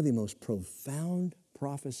one of the most profound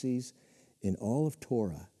prophecies in all of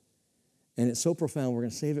Torah. And it's so profound, we're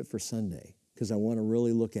going to save it for Sunday, because I want to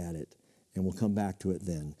really look at it, and we'll come back to it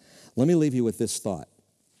then. Let me leave you with this thought.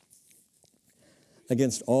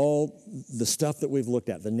 Against all the stuff that we've looked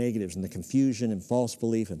at, the negatives and the confusion and false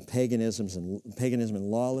belief and paganism and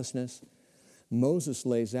lawlessness, Moses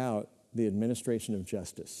lays out the administration of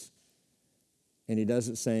justice. And he does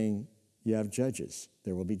it saying, you have judges.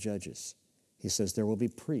 There will be judges. He says there will be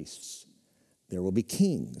priests. There will be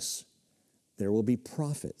kings. There will be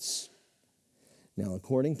prophets. Now,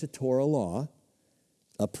 according to Torah law,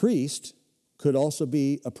 a priest could also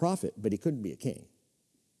be a prophet, but he couldn't be a king.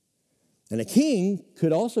 And a king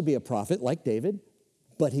could also be a prophet, like David,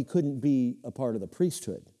 but he couldn't be a part of the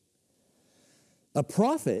priesthood. A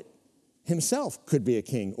prophet himself could be a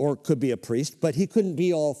king or could be a priest, but he couldn't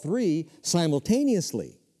be all three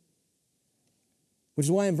simultaneously. Which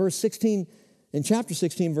is why in chapter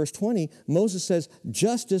 16, verse 20, Moses says,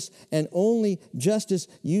 justice and only justice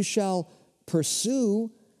you shall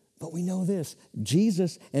pursue. But we know this,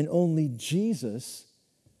 Jesus and only Jesus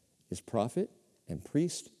is prophet and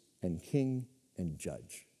priest and king and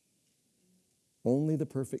judge. Only the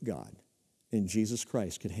perfect God in Jesus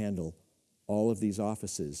Christ could handle all of these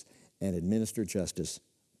offices and administer justice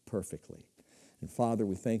perfectly. And Father,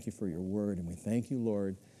 we thank you for your word, and we thank you,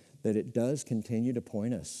 Lord, that it does continue to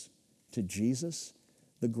point us to Jesus,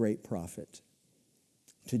 the great prophet,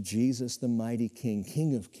 to Jesus, the mighty King,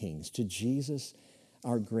 King of kings, to Jesus,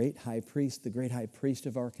 our great high priest, the great high priest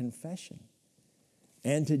of our confession,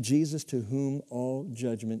 and to Jesus, to whom all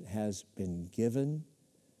judgment has been given.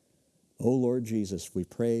 O Lord Jesus, we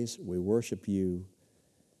praise, we worship you,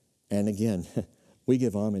 and again, we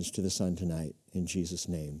give homage to the Son tonight. In Jesus'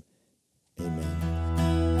 name, amen.